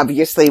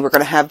 Obviously, we're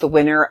going to have the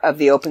winner of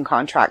the Open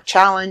Contract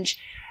Challenge,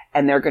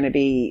 and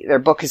their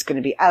book is going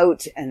to be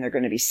out, and they're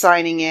going to be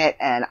signing it,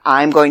 and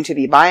I'm going to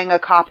be buying a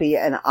copy,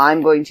 and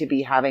I'm going to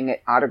be having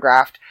it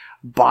autographed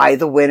by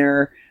the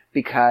winner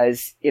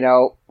because,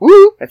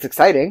 woo, that's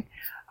exciting.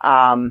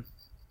 I'm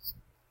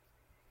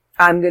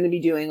going to be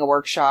doing a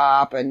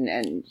workshop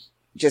and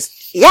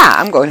just,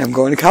 I'm going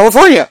to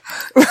California.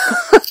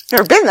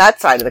 Never been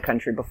that side of the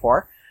country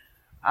before.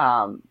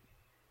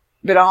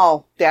 Been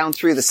all down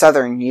through the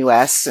southern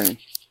U.S. and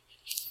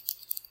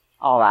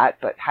all that,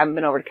 but haven't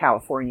been over to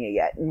California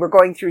yet. And we're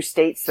going through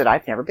states that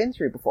I've never been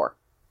through before.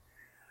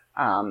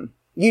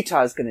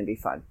 Utah is going to be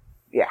fun.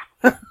 Yeah.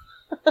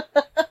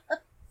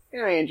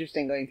 Very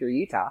interesting going through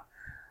Utah.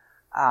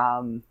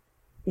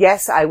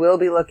 Yes, I will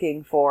be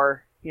looking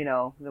for,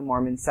 the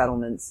Mormon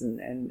settlements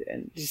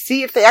and to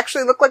see if they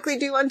actually look like they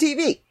do on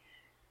TV.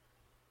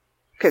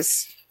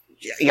 Because,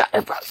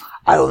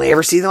 I only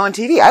ever see them on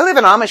TV. I live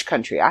in Amish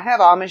country. I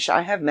have Amish.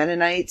 I have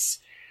Mennonites.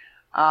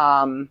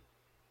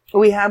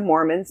 We have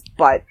Mormons,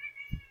 but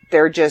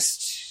they're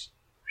just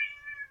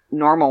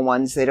normal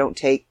ones. They don't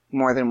take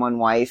more than one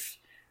wife.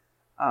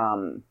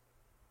 All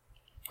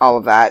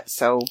of that.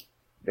 So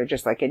they're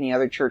just like any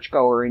other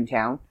churchgoer in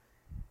town.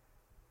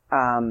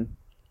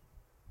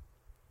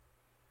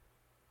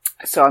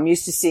 So I'm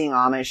used to seeing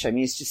Amish. I'm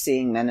used to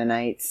seeing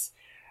Mennonites.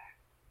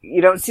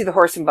 You don't see the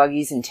horse and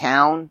buggies in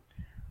town.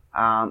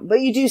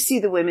 But you do see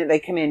the women, they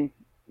come in,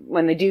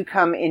 when they do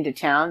come into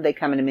town, they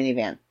come in a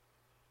minivan.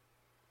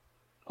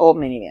 Old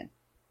minivan.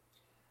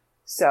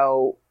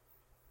 So,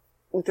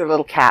 with their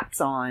little caps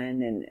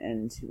on,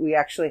 and we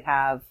actually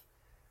have,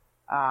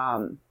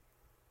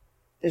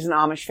 there's an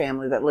Amish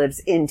family that lives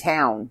in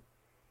town,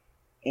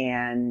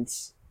 and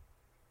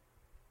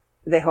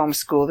they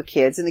homeschool the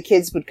kids, and the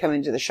kids would come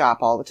into the shop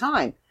all the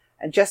time.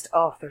 And just,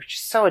 they're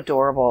just so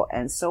adorable,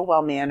 and so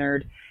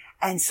well-mannered,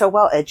 and so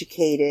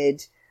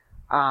well-educated.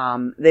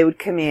 They would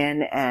come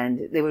in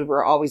and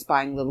were always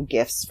buying little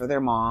gifts for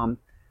their mom.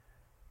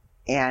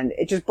 And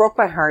it just broke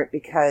my heart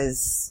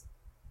because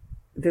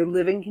their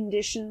living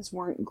conditions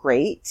weren't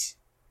great.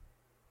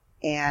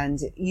 And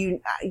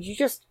you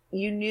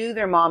knew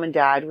their mom and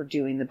dad were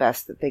doing the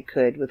best that they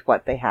could with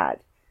what they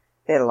had.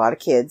 They had a lot of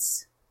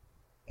kids,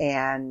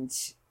 and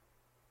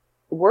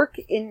work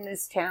in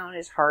this town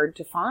is hard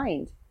to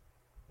find.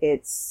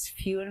 It's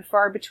few and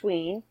far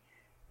between.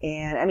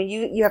 And, I mean,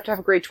 you have to have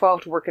a grade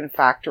 12 to work in a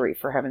factory,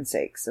 for heaven's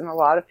sakes. And a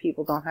lot of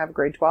people don't have a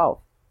grade 12.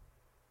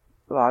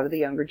 A lot of the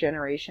younger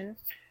generation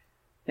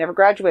never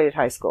graduated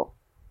high school.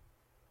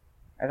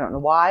 I don't know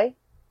why,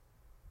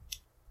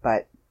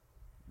 but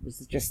this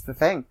is just the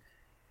thing.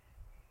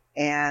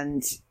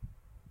 And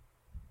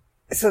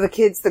so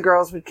the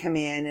girls would come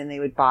in and they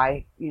would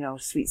buy,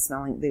 sweet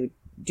smelling, they would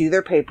do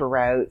their paper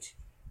route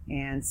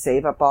and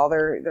save up all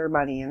their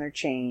money and their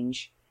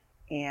change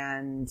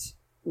and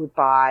would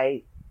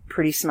buy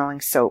pretty smelling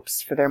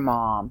soaps for their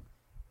mom,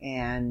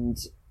 and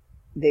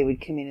they would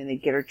come in and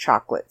they'd get her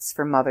chocolates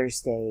for Mother's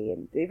Day,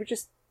 and they were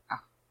just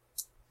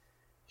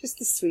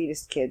the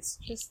sweetest kids.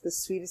 Just the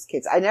sweetest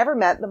kids. I never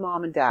met the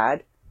mom and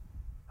dad.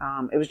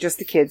 It was just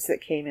the kids that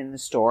came in the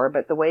store,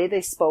 but the way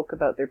they spoke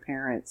about their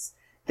parents,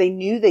 they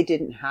knew they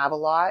didn't have a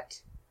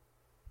lot,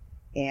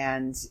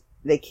 and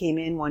they came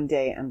in one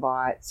day and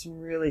bought some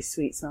really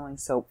sweet smelling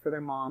soap for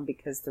their mom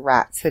because the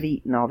rats had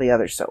eaten all the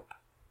other soap.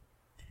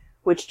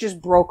 Which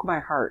just broke my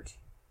heart.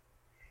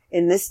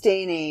 In this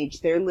day and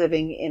age, they're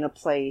living in a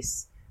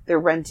place, they're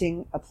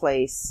renting a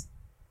place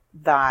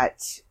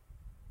that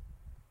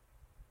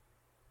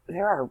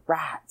there are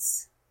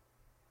rats.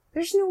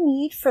 There's no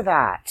need for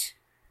that.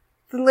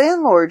 The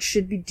landlord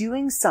should be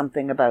doing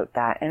something about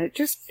that, and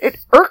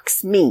it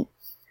irks me.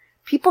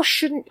 People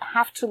shouldn't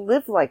have to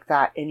live like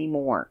that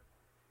anymore.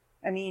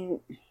 I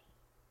mean,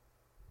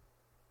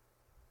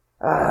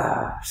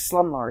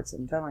 slumlords,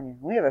 I'm telling you.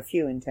 We have a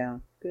few in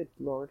town. Good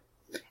Lord.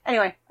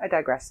 Anyway, I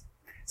digress.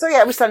 So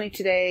yeah, it was sunny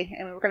today,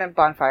 and we were going to have a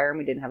bonfire, and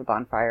we didn't have a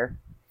bonfire.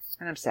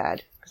 And I'm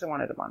sad, because I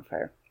wanted a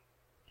bonfire.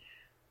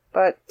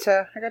 But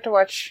I got to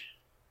watch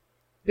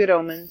Good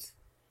Omens,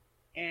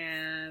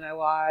 and I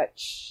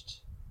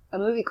watched a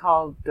movie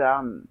called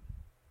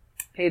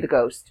Pay the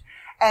Ghost.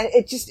 And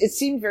it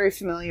seemed very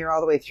familiar all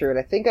the way through it.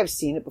 I think I've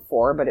seen it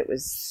before, but it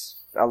was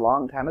a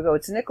long time ago.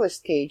 It's a Nicolas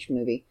Cage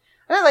movie.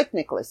 And I like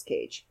Nicolas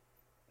Cage.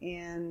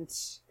 and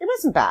it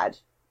wasn't bad.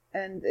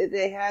 And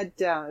they had,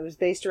 it was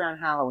based around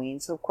Halloween.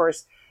 So of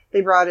course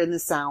they brought in the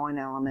Samhain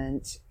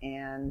element.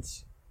 And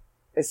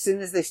as soon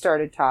as they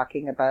started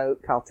talking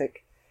about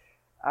Celtic,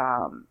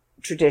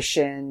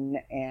 tradition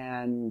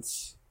and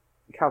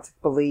Celtic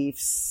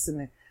beliefs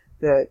and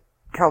the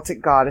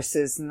Celtic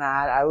goddesses and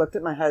that, I looked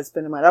at my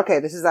husband and went, okay,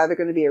 this is either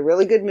going to be a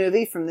really good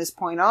movie from this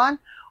point on,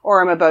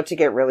 or I'm about to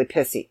get really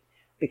pissy,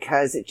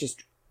 because it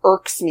just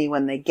irks me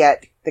when they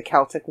get the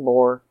Celtic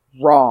lore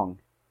wrong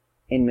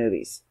in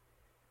movies.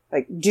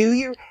 Like,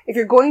 if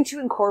you're going to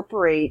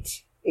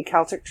incorporate a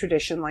Celtic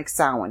tradition like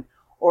Samhain,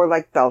 or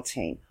like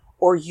Beltane,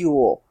 or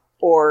Yule,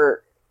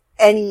 or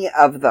any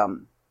of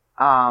them,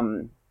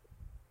 Lughnasadh,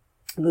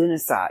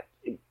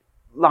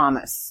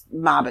 Lammas,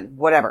 Mabon,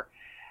 whatever.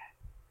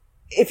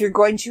 If you're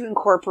going to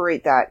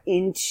incorporate that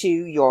into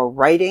your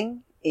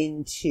writing,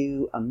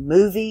 into a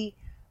movie,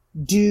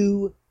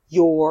 do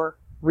your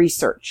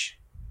research.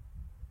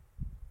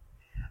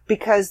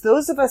 Because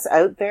those of us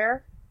out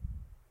there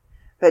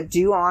that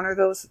do honor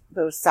those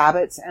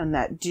Sabbats and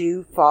that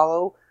do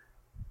follow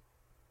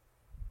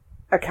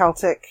a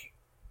Celtic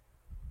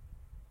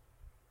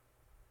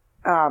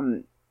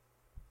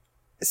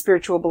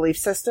spiritual belief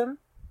system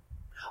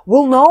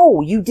will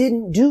know you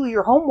didn't do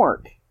your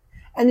homework,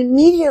 and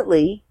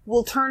immediately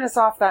will turn us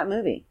off that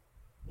movie.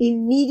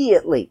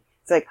 Immediately.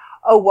 It's like,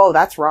 oh, whoa,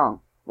 that's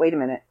wrong. Wait a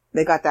minute.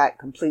 They got that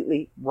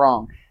completely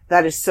wrong.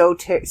 That is so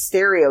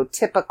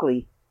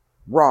stereotypically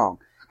wrong.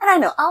 And I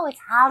know, oh, it's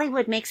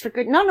Hollywood makes for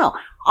good. No.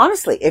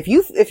 Honestly, if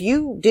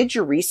you did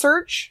your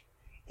research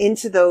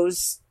into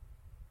those,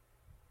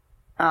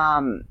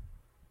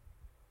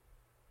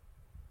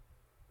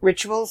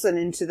 rituals and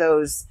into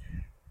those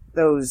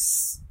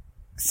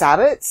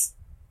Sabbats,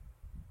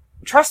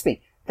 trust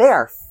me, they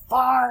are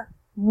far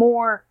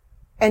more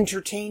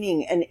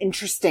entertaining and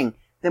interesting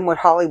than what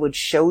Hollywood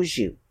shows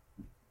you.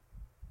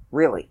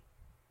 Really.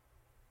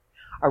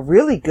 A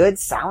really good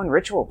Samhain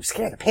ritual will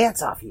scare the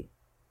pants off you.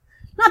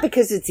 Not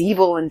because it's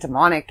evil and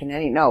demonic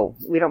and no,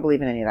 we don't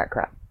believe in any of that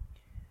crap.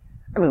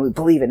 I mean, we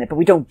believe in it, but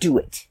we don't do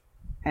it.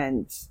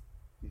 And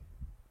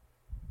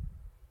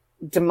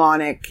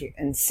demonic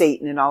and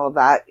Satan and all of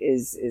that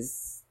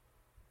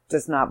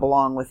does not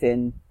belong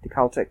within the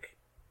Celtic.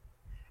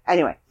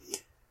 Anyway.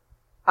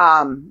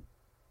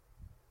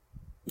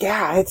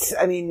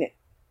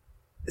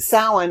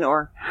 Samhain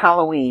or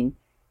Halloween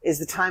is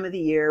the time of the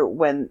year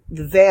when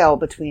the veil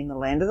between the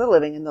land of the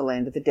living and the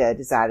land of the dead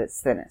is at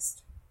its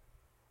thinnest.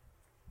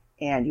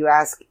 And you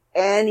ask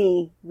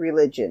any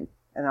religion,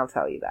 and they'll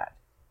tell you that.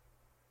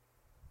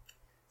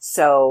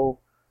 So,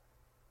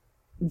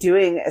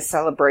 doing a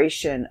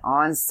celebration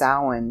on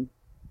Samhain,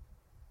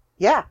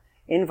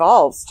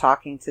 involves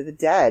talking to the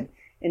dead,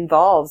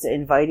 involves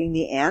inviting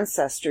the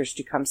ancestors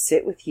to come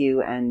sit with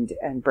you and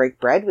break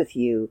bread with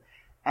you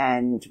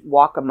and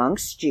walk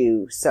amongst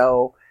you.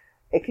 So,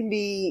 it can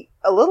be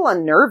a little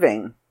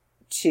unnerving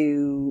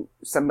to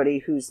somebody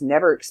who's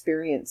never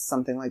experienced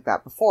something like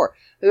that before.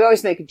 We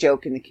always make a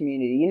joke in the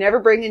community. You never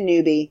bring a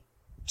newbie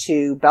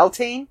to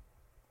Beltane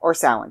or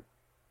Samhain.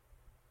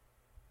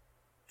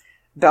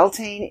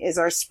 Beltane is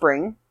our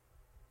spring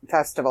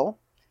festival,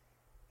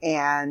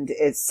 and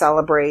it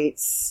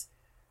celebrates,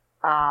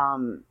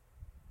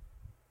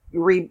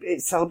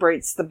 it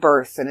celebrates the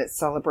birth, and it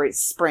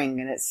celebrates spring,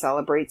 and it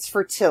celebrates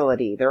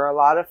fertility. There are a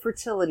lot of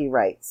fertility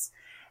rites.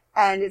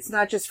 And it's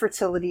not just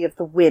fertility of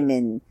the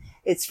women.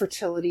 It's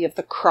fertility of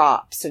the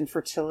crops and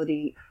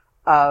fertility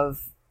of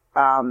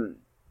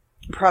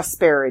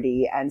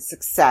prosperity and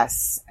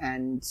success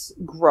and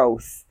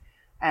growth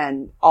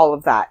and all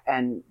of that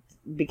and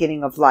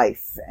beginning of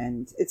life.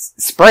 And it's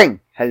spring.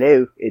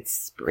 Hello, it's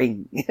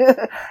spring.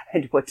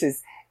 And what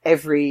does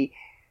every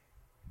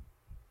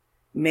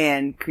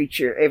man,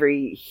 creature,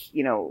 every,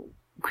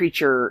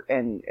 creature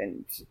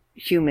and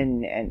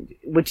human, and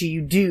what do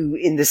you do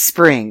in the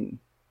spring?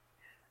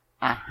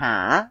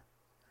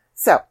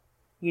 So,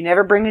 you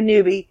never bring a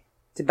newbie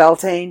to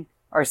Beltane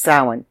or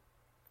Samhain.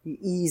 You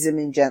ease them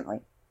in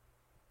gently.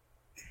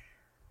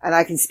 And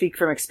I can speak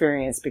from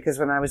experience, because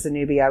when I was a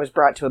newbie, I was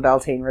brought to a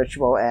Beltane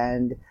ritual,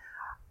 and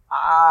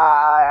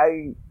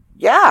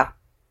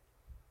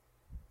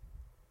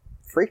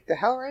freaked the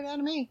hell right out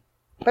of me.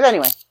 But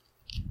anyway,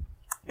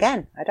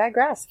 again, I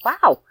digress.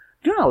 Wow,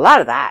 doing a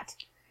lot of that.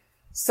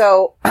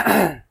 So,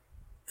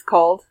 it's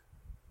cold,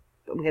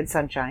 but we had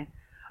sunshine.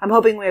 I'm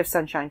hoping we have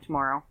sunshine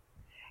tomorrow.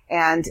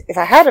 And if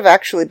I had have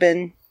actually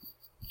been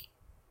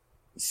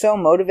so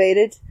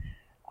motivated,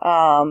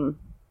 I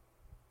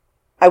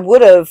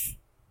would have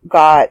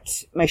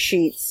got my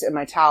sheets and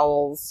my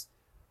towels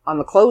on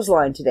the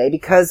clothesline today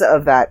because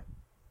of that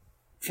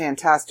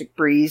fantastic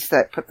breeze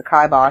that put the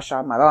kibosh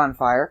on my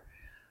bonfire.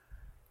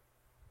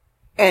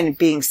 And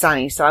being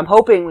sunny. So I'm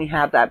hoping we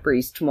have that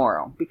breeze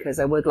tomorrow, because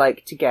I would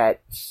like to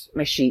get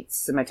my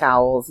sheets and my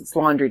towels. It's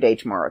laundry day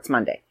tomorrow. It's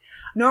Monday.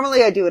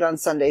 Normally I do it on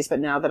Sundays, but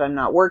now that I'm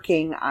not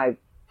working, I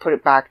put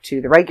it back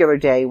to the regular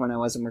day when I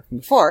wasn't working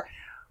before.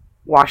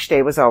 Wash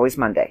day was always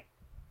Monday.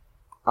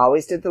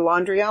 Always did the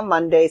laundry on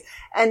Mondays.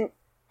 And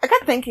I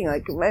got thinking,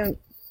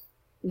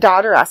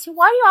 daughter asked me,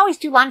 why do you always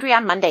do laundry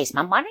on Mondays,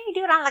 Mom? Why don't you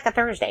do it on like a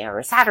Thursday or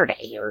a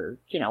Saturday or,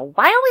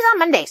 why always on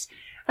Mondays?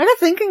 I got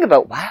thinking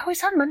about why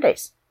always on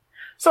Mondays.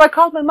 So I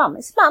called my mom.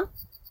 I said, Mom,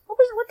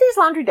 what day is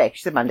laundry day?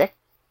 She said, Monday.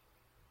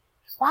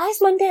 Why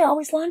is Monday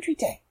always laundry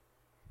day?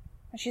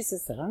 And she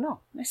says, I don't know.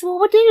 I said, well,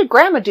 what day did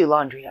Grandma do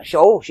laundry? She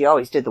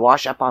always did the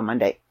wash up on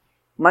Monday.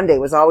 Monday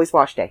was always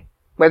wash day.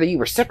 Whether you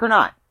were sick or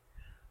not,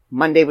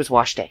 Monday was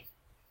wash day.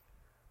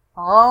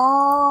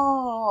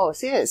 Oh,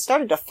 see, it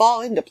started to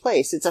fall into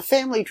place. It's a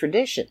family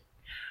tradition.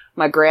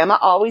 My grandma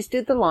always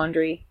did the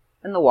laundry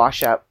and the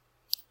wash up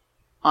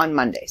on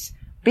Mondays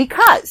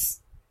because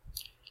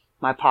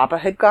my papa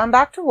had gone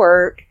back to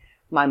work.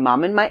 My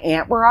mom and my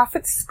aunt were off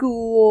at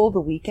school. The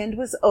weekend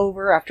was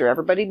over after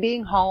everybody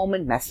being home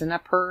and messing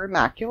up her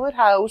immaculate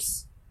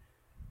house.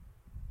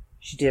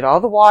 She did all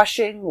the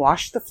washing,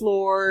 washed the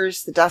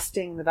floors, the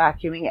dusting, the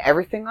vacuuming,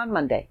 everything on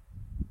Monday.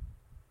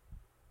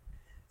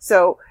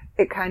 So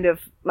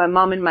my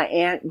mom and my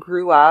aunt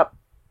grew up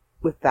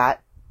with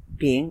that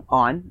being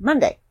on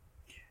Monday.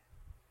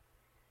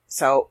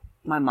 So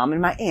my mom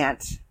and my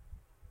aunt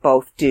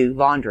both do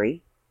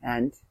laundry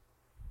and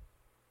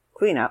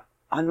clean up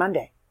on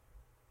Monday.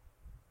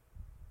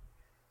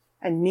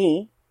 And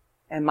me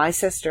and my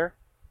sister,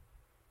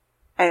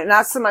 and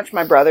not so much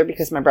my brother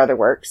because my brother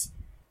works,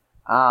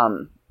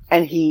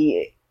 and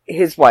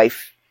his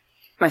wife,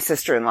 my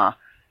sister-in-law,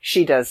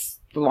 she does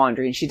the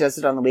laundry and she does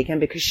it on the weekend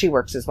because she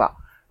works as well.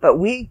 But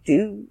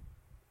when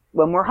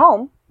we're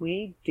home,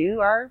 we do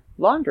our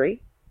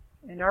laundry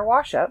and our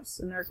wash-ups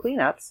and our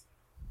cleanups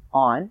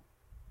on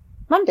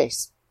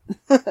Mondays.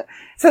 So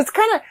it's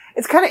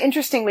kind of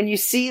interesting when you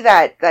see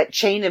that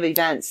chain of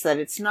events, that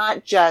it's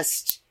not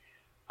just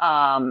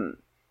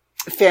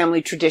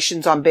family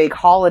traditions on big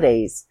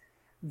holidays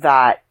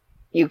that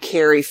you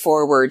carry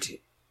forward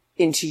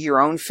into your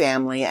own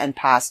family and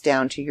pass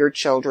down to your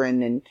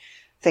children and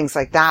things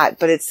like that.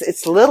 But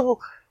it's little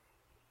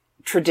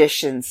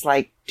traditions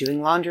like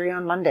doing laundry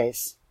on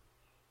Mondays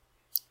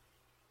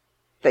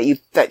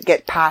that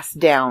get passed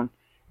down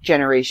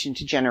generation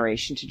to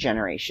generation to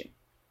generation.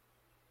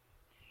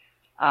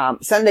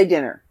 Sunday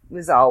dinner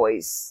was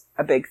always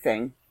a big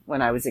thing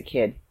when I was a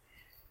kid.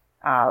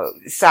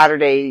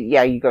 Saturday,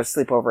 you go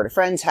sleep over at a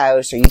friend's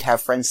house, or you'd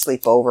have friends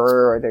sleep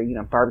over, or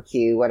they're,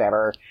 barbecue,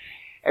 whatever.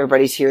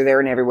 Everybody's here, there,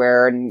 and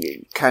everywhere, and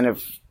you kind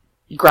of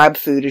grab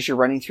food as you're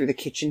running through the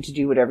kitchen to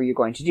do whatever you're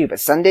going to do. But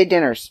Sunday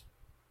dinners,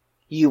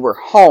 you were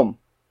home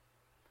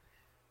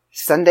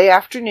Sunday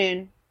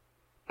afternoon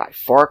by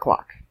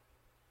 4:00.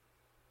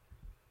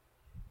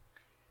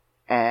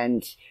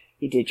 And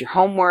you did your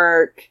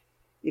homework,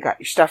 you got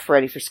your stuff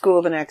ready for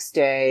school the next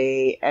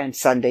day, and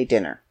Sunday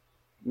dinner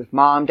with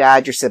mom,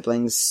 dad, your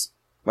siblings,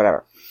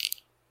 whatever.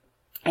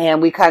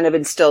 And we kind of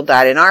instilled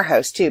that in our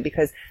house too,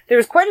 because there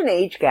was quite an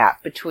age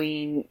gap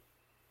between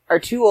our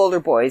two older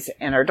boys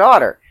and our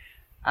daughter.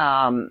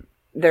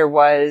 There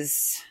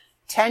was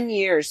 10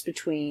 years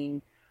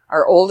between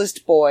our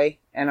oldest boy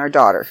and our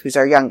daughter, who's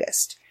our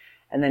youngest.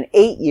 And then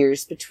 8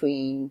 years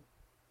between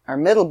our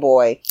middle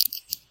boy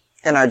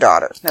and our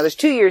daughter. Now there's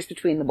 2 years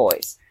between the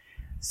boys.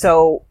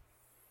 So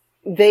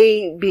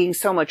they, being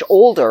so much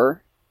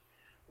older,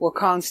 were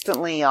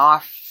constantly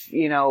off,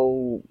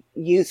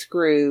 youth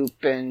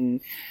group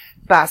and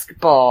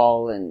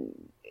basketball and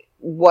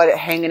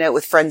hanging out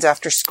with friends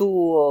after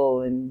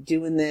school and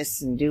doing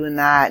this and doing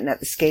that and at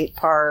the skate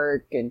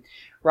park and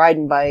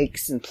riding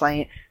bikes and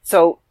playing.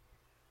 So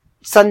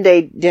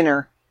Sunday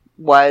dinner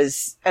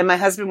and my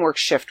husband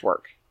works shift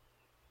work.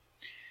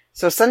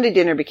 So Sunday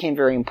dinner became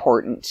very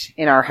important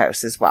in our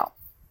house as well.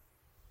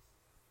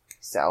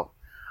 So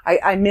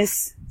I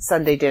miss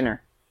Sunday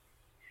dinner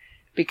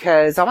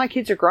because all my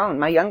kids are grown.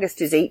 My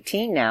youngest is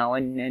 18 now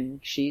and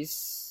she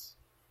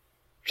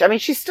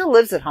still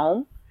lives at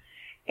home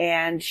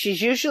and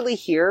she's usually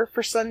here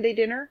for Sunday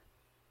dinner,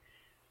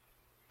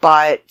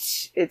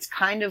 but it's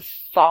kind of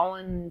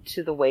fallen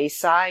to the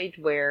wayside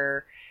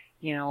where,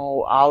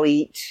 I'll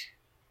eat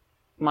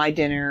my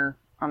dinner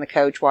on the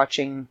couch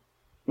watching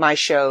my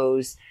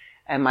shows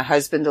and my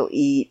husband will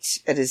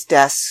eat at his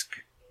desk,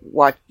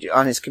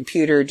 on his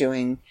computer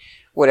doing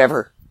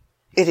whatever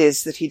it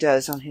is that he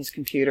does on his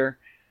computer.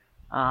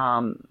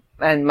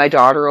 And my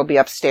daughter will be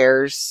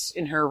upstairs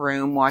in her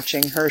room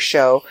watching her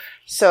show.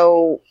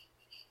 So,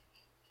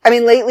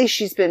 lately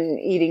she's been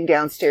eating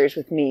downstairs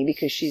with me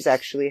because she's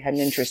actually had an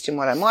interest in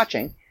what I'm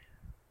watching.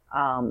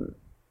 And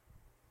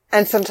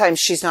sometimes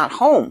she's not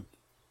home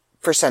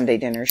for Sunday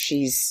dinner.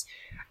 She's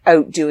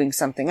out doing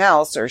something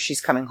else or she's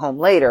coming home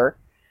later.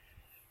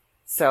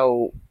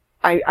 So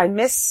I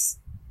miss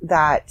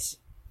that,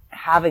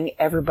 having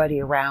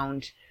everybody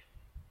around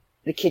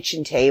the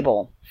kitchen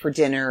table for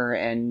dinner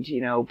and,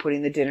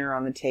 putting the dinner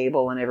on the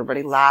table and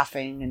everybody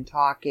laughing and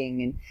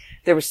talking. And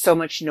there was so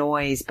much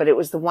noise, but it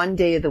was the one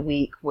day of the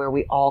week where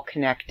we all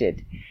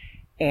connected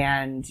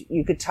and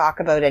you could talk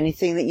about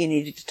anything that you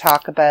needed to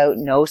talk about.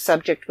 No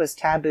subject was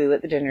taboo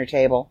at the dinner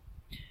table.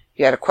 If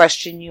you had a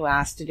question, you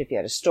asked it. If you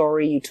had a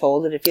story, you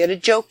told it. If you had a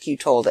joke, you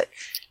told it.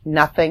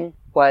 Nothing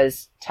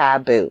was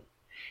taboo.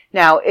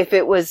 Now, if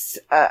it was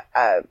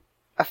a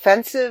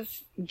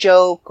offensive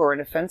joke or an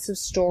offensive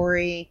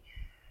story,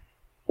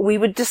 we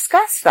would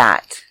discuss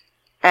that.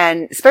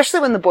 And especially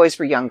when the boys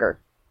were younger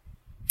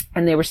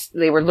and they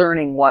were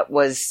learning what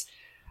was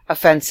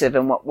offensive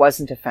and what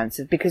wasn't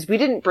offensive, because we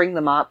didn't bring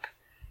them up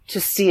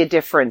to see a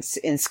difference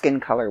in skin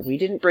color. We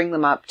didn't bring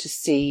them up to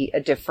see a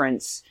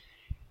difference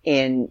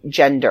in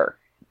gender.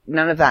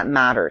 None of that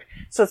mattered.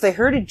 So if they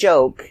heard a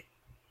joke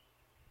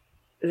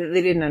that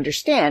they didn't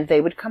understand,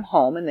 they would come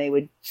home and they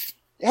would,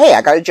 hey,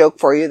 I got a joke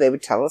for you. They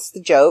would tell us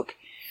the joke,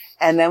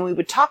 and then we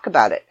would talk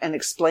about it and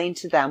explain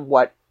to them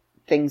what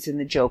things in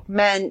the joke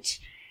meant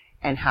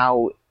and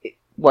how it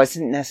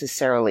wasn't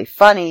necessarily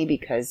funny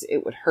because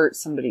it would hurt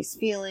somebody's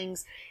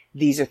feelings.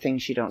 These are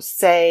things you don't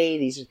say.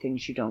 These are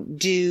things you don't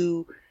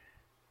do.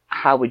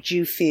 How would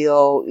you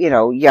feel? You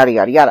know, yada,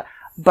 yada, yada.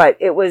 But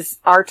it was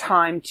our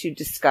time to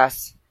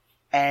discuss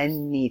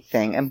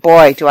anything. And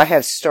boy, do I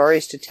have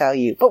stories to tell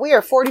you. But we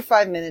are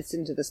 45 minutes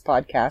into this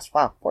podcast.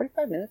 Wow,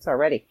 45 minutes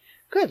already.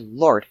 Good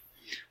Lord.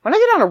 When I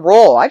get on a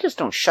roll, I just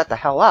don't shut the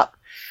hell up.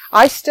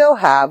 I still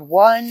have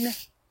one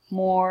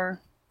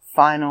more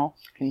final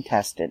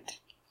contestant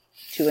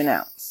to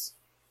announce.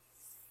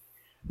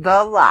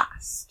 The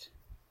last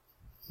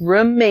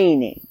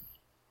remaining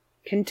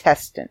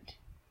contestant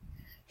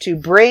to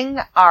bring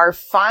our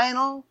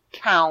final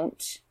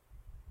count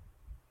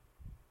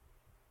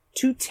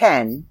to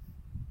 10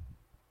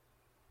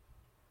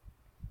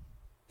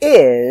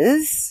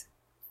 is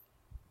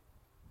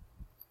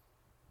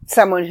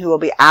someone who will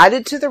be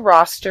added to the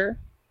roster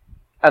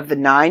of the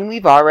 9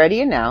 we've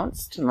already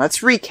announced. And let's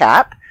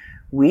recap.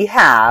 We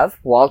have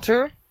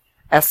Walter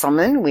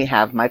Esselman, we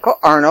have Michael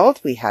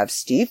Arnold, we have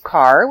Steve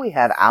Carr, we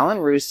have Alan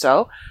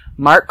Russo,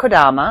 Mark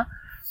Kodama,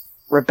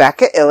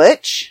 Rebecca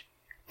Illich,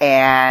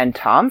 and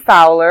Tom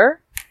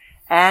Fowler.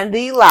 And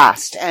the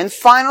last and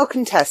final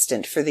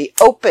contestant for the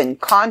Open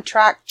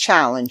Contract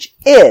Challenge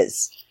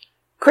is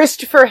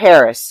Christopher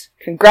Harris.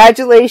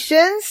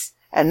 Congratulations.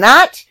 And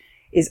that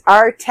is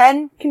our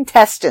 10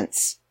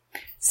 contestants.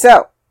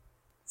 So,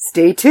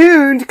 stay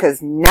tuned,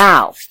 because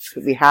now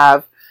we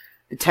have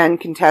the 10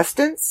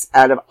 contestants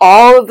out of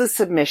all of the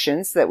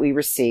submissions that we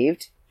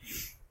received.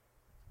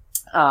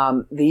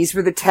 These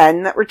were the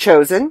 10 that were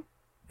chosen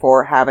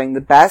for having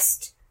the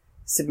best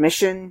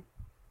submission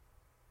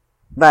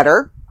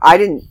letter. I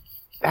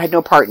had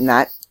no part in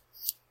that.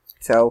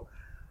 So,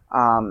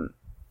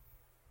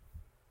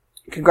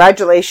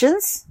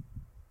 congratulations.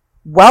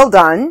 Well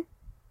done.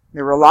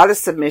 There were a lot of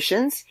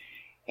submissions,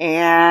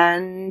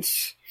 and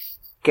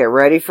get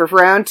ready for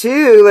round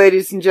 2,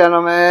 ladies and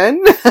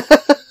gentlemen.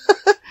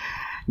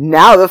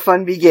 Now the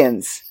fun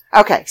begins.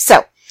 Okay,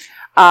 so,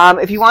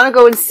 if you want to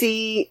go and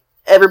see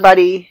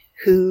everybody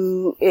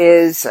who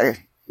is,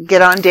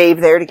 get on Dave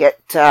there to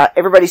get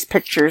everybody's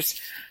pictures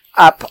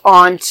up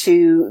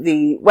onto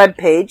the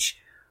webpage,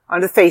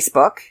 onto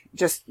Facebook,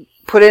 just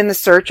put in the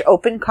search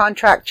Open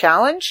Contract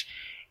Challenge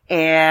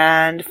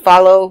and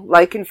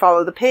like and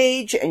follow the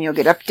page, and you'll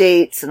get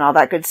updates and all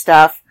that good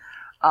stuff.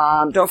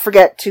 Don't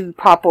forget to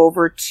pop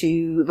over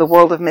to the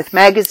World of Myth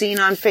magazine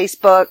on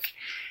Facebook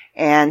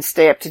and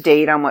stay up to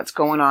date on what's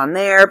going on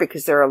there,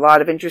 because there are a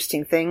lot of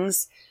interesting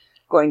things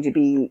going to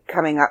be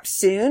coming up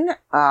soon.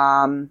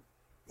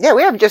 Yeah,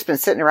 we haven't just been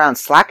sitting around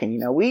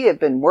slacking, we have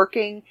been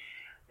working.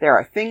 There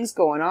are things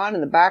going on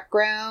in the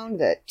background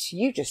that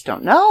you just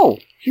don't know.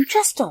 You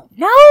just don't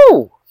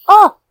know.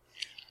 Oh,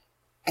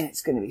 and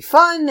it's going to be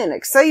fun and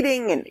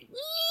exciting, and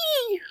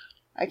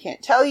I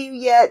can't tell you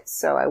yet,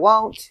 so I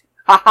won't.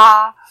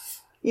 Haha.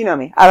 You know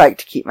me. I like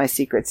to keep my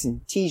secrets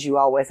and tease you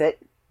all with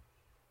it.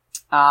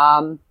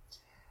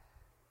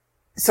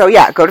 So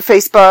yeah, go to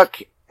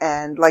Facebook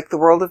and like the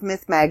World of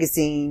Myth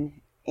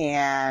magazine,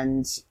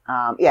 and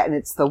and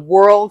it's the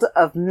World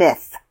of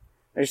Myth.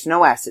 There's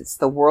no S. It's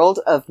the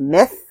World of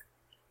Myth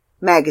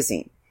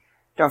magazine.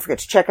 Don't forget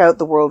to check out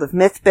the World of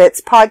Myth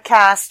Bits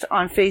podcast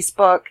on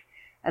Facebook.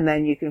 And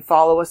then you can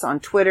follow us on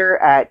Twitter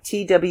at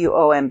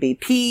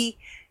TWOMBP.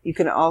 You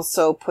can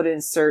also put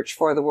in search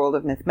for the World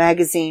of Myth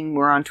magazine.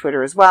 We're on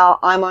Twitter as well.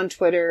 I'm on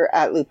Twitter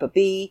at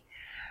LupaB.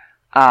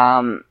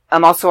 I'm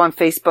also on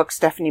Facebook,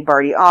 Stephanie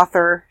Barty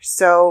Author.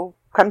 So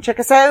come check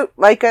us out.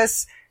 Like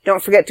us.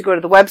 Don't forget to go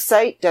to the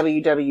website,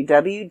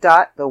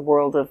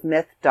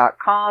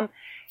 www.theworldofmyth.com.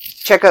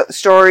 Check out the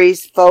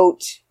stories,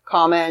 vote,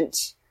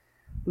 comment,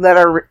 let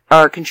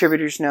our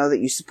contributors know that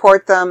you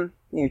support them,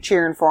 you're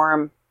cheering for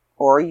them,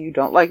 or you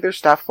don't like their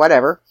stuff,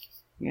 whatever.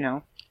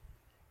 Do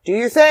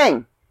your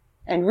thing.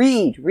 And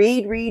read,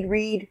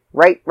 write.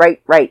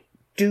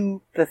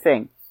 Do the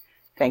thing.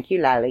 Thank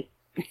you, Lally.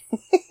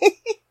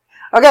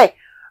 Okay,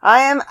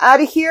 I am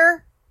out of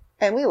here,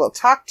 and we will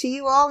talk to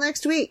you all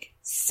next week.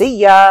 See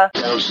ya!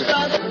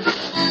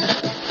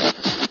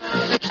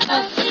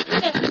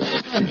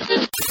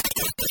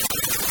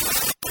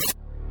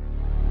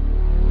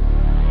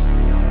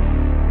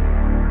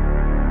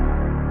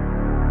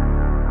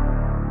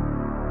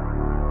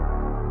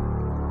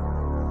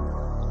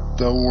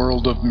 The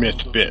World of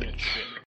Myth Bits.